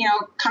start,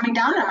 coming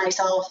down on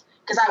myself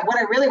because what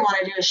I really want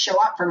to do is show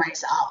up for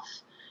myself.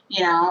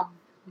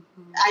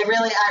 I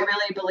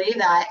really believe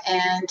that.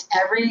 And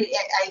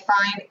I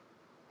find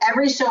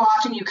every so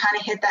often you kind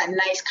of hit that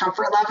nice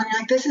comfort level and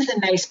you're like, this is a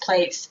nice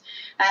place.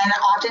 And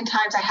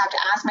oftentimes I have to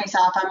ask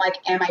myself, I'm like,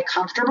 am I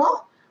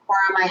comfortable or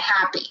am I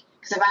happy?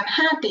 Because if I'm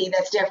happy,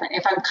 that's different.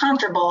 If I'm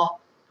comfortable,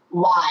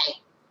 why?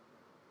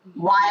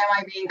 Why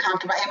am I being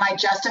comfortable? Am I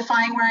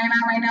justifying where I'm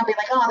at right now? Be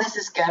like, oh, this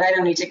is good. I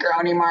don't need to grow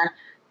anymore.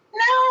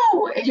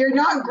 No, if you're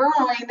not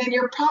growing, then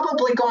you're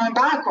probably going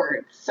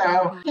backwards.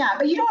 So yeah,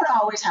 but you don't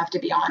always have to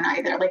be on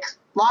either. Like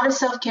a lot of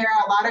self-care,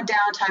 a lot of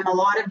downtime, a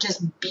lot of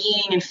just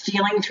being and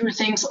feeling through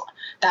things.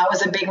 That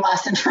was a big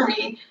lesson for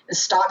me,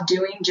 is stop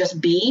doing, just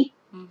be.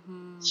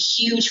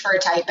 Huge for a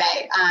type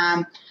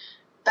A.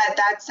 But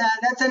that's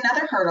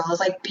another hurdle, is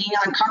like being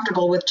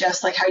uncomfortable with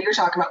just like how you're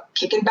talking about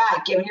kicking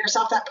back, giving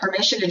yourself that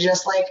permission to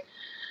just like,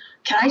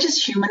 can I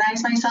just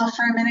humanize myself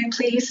for a minute,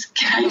 please?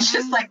 Can I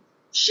just like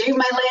shave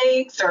my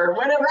legs or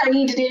whatever I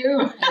need to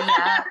do?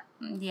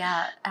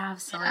 Yeah,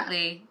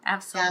 absolutely.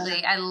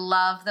 Absolutely. Yeah. I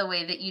love the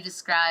way that you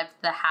described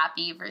the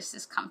happy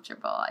versus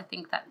comfortable. I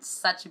think that's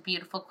such a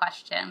beautiful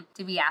question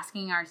to be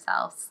asking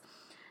ourselves.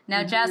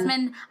 Now,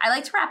 Jasmine, I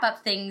like to wrap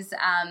up things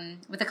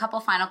with a couple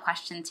final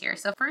questions here.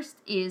 So first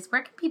is,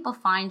 where can people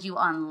find you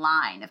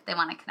online if they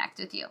want to connect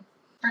with you?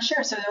 For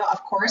sure. So,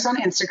 of course, on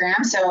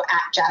Instagram, so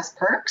at Jazz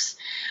Perks.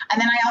 And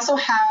then I also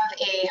have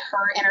a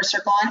Her Inner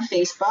Circle on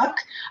Facebook.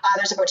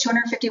 There's about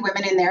 250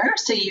 women in there,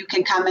 so you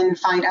can come and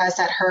find us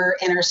at Her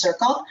Inner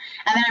Circle.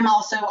 And then I'm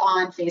also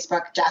on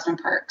Facebook, Jasmine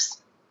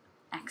Perks.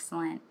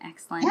 Excellent.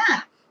 Excellent.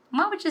 Yeah.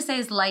 What would you say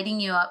is lighting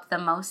you up the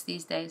most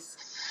these days?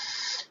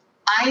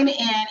 I'm in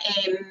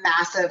a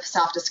massive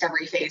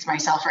self-discovery phase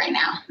myself right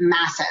now.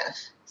 Massive.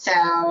 So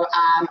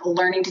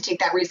learning to take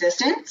that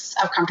resistance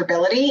of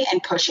comfortability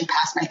and pushing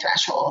past my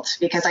threshold,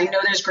 because I know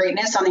there's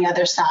greatness on the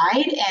other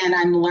side, and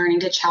I'm learning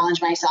to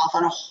challenge myself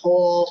on a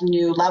whole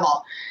new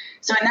level.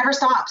 So it never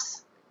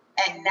stops.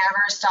 It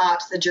never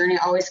stops. The journey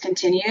always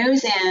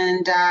continues.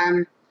 And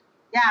I'm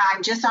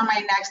just on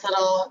my next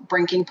little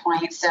breaking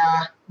point. So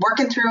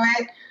working through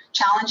it,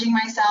 challenging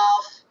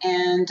myself,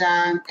 and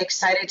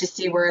excited to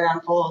see where it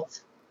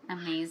unfolds.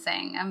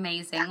 Amazing.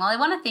 Amazing. Well, I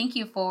want to thank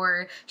you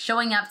for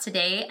showing up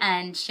today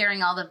and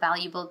sharing all the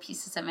valuable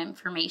pieces of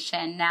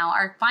information. Now,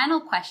 our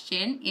final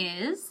question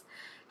is,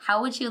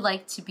 how would you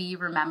like to be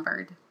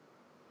remembered?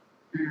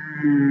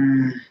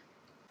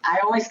 I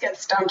always get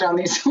stumped on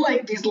these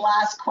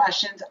last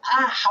questions.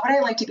 How would I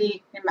like to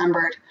be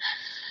remembered?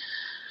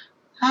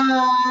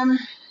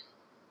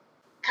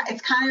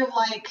 It's kind of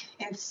like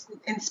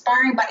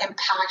inspiring but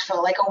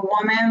impactful, like a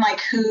woman like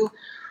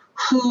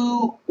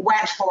who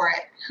went for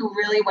it, who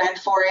really went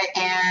for it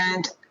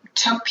and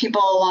took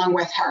people along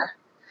with her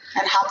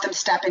and helped them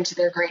step into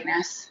their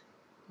greatness.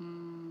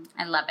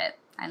 I love it.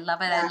 I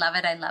love it. Yeah. I love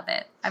it. I love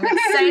it. I'm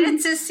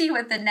excited to see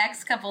what the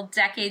next couple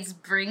decades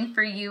bring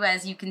for you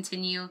as you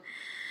continue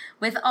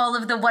with all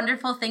of the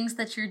wonderful things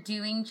that you're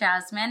doing,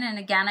 Jasmine. And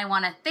again, I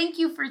want to thank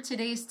you for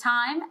today's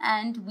time,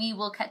 and we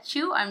will catch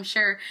you, I'm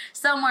sure,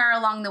 somewhere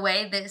along the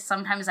way.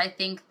 Sometimes I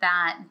think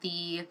that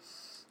the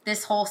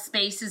this whole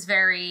space is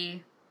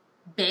very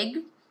big,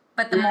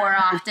 but the more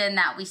often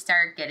that we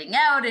start getting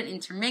out and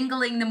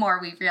intermingling, the more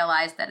we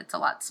realize that it's a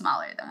lot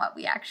smaller than what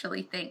we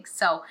actually think.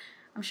 So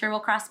I'm sure we'll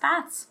cross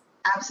paths.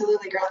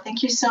 Absolutely, girl.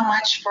 Thank you so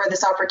much for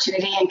this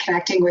opportunity and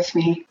connecting with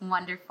me.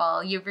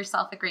 Wonderful. You have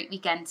yourself a great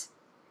weekend.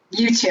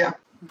 You too.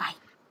 Bye.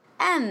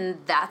 And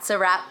that's a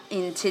wrap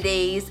in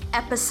today's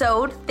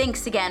episode.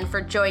 Thanks again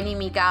for joining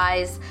me,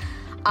 guys.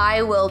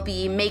 I will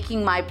be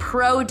making my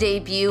pro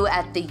debut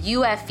at the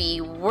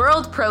UFE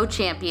World Pro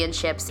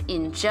Championships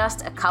in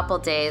just a couple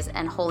days,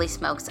 and holy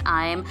smokes,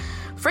 I'm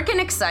freaking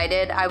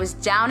excited. I was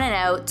down and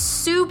out,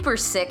 super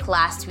sick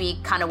last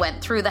week, kind of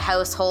went through the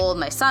household.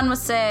 My son was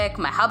sick,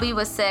 my hubby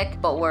was sick,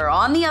 but we're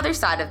on the other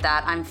side of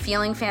that. I'm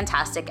feeling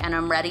fantastic and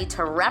I'm ready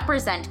to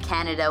represent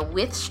Canada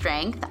with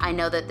strength. I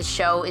know that the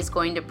show is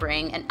going to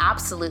bring an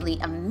absolutely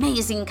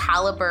amazing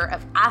caliber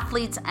of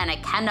athletes and I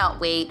cannot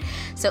wait.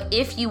 So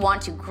if you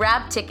want to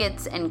grab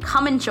tickets and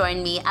come and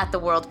join me at the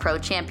World Pro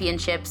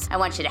Championships, I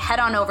want you to head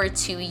on over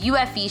to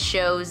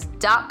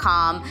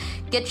ufeshows.com,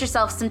 get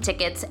yourself some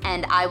tickets,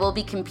 and I will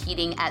be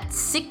competing at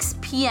 6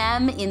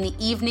 p.m. in the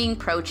evening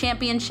pro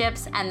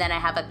championships, and then I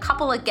have a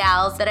couple of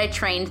gals that I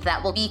trained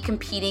that will be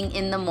competing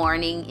in the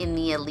morning in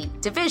the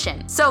elite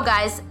division. So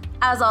guys,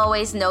 as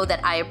always, know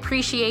that I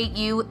appreciate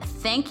you.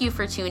 Thank you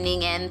for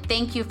tuning in.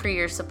 Thank you for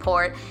your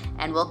support,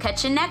 and we'll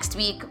catch you next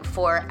week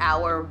for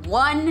our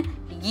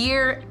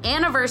 1-year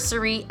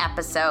anniversary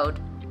episode.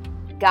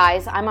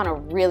 Guys, I'm on a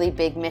really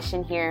big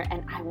mission here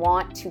and I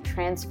want to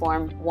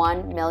transform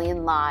 1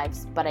 million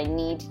lives, but I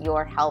need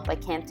your help. I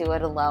can't do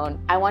it alone.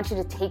 I want you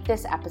to take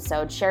this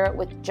episode, share it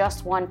with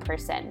just one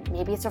person.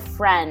 Maybe it's a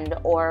friend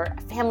or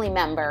a family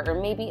member or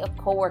maybe a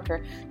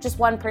coworker, just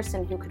one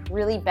person who could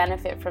really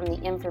benefit from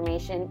the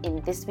information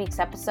in this week's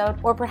episode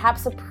or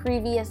perhaps a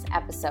previous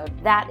episode.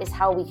 That is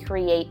how we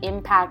create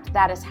impact.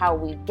 That is how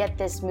we get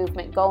this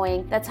movement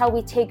going. That's how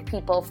we take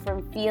people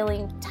from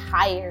feeling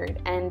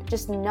tired and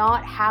just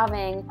not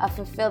having a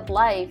fulfilled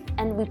life,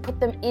 and we put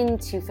them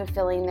into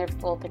fulfilling their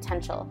full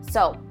potential.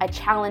 So I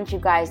challenge you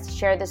guys to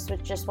share this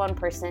with just one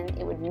person.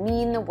 It would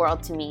mean the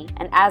world to me.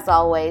 And as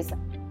always,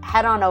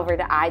 head on over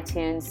to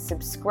iTunes,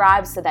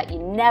 subscribe so that you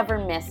never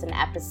miss an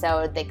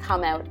episode. They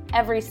come out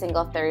every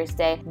single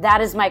Thursday. That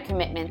is my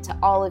commitment to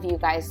all of you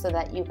guys so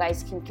that you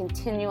guys can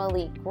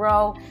continually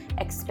grow,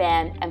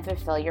 expand, and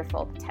fulfill your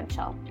full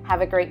potential.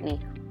 Have a great week.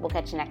 We'll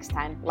catch you next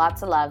time.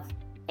 Lots of love,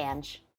 Ange.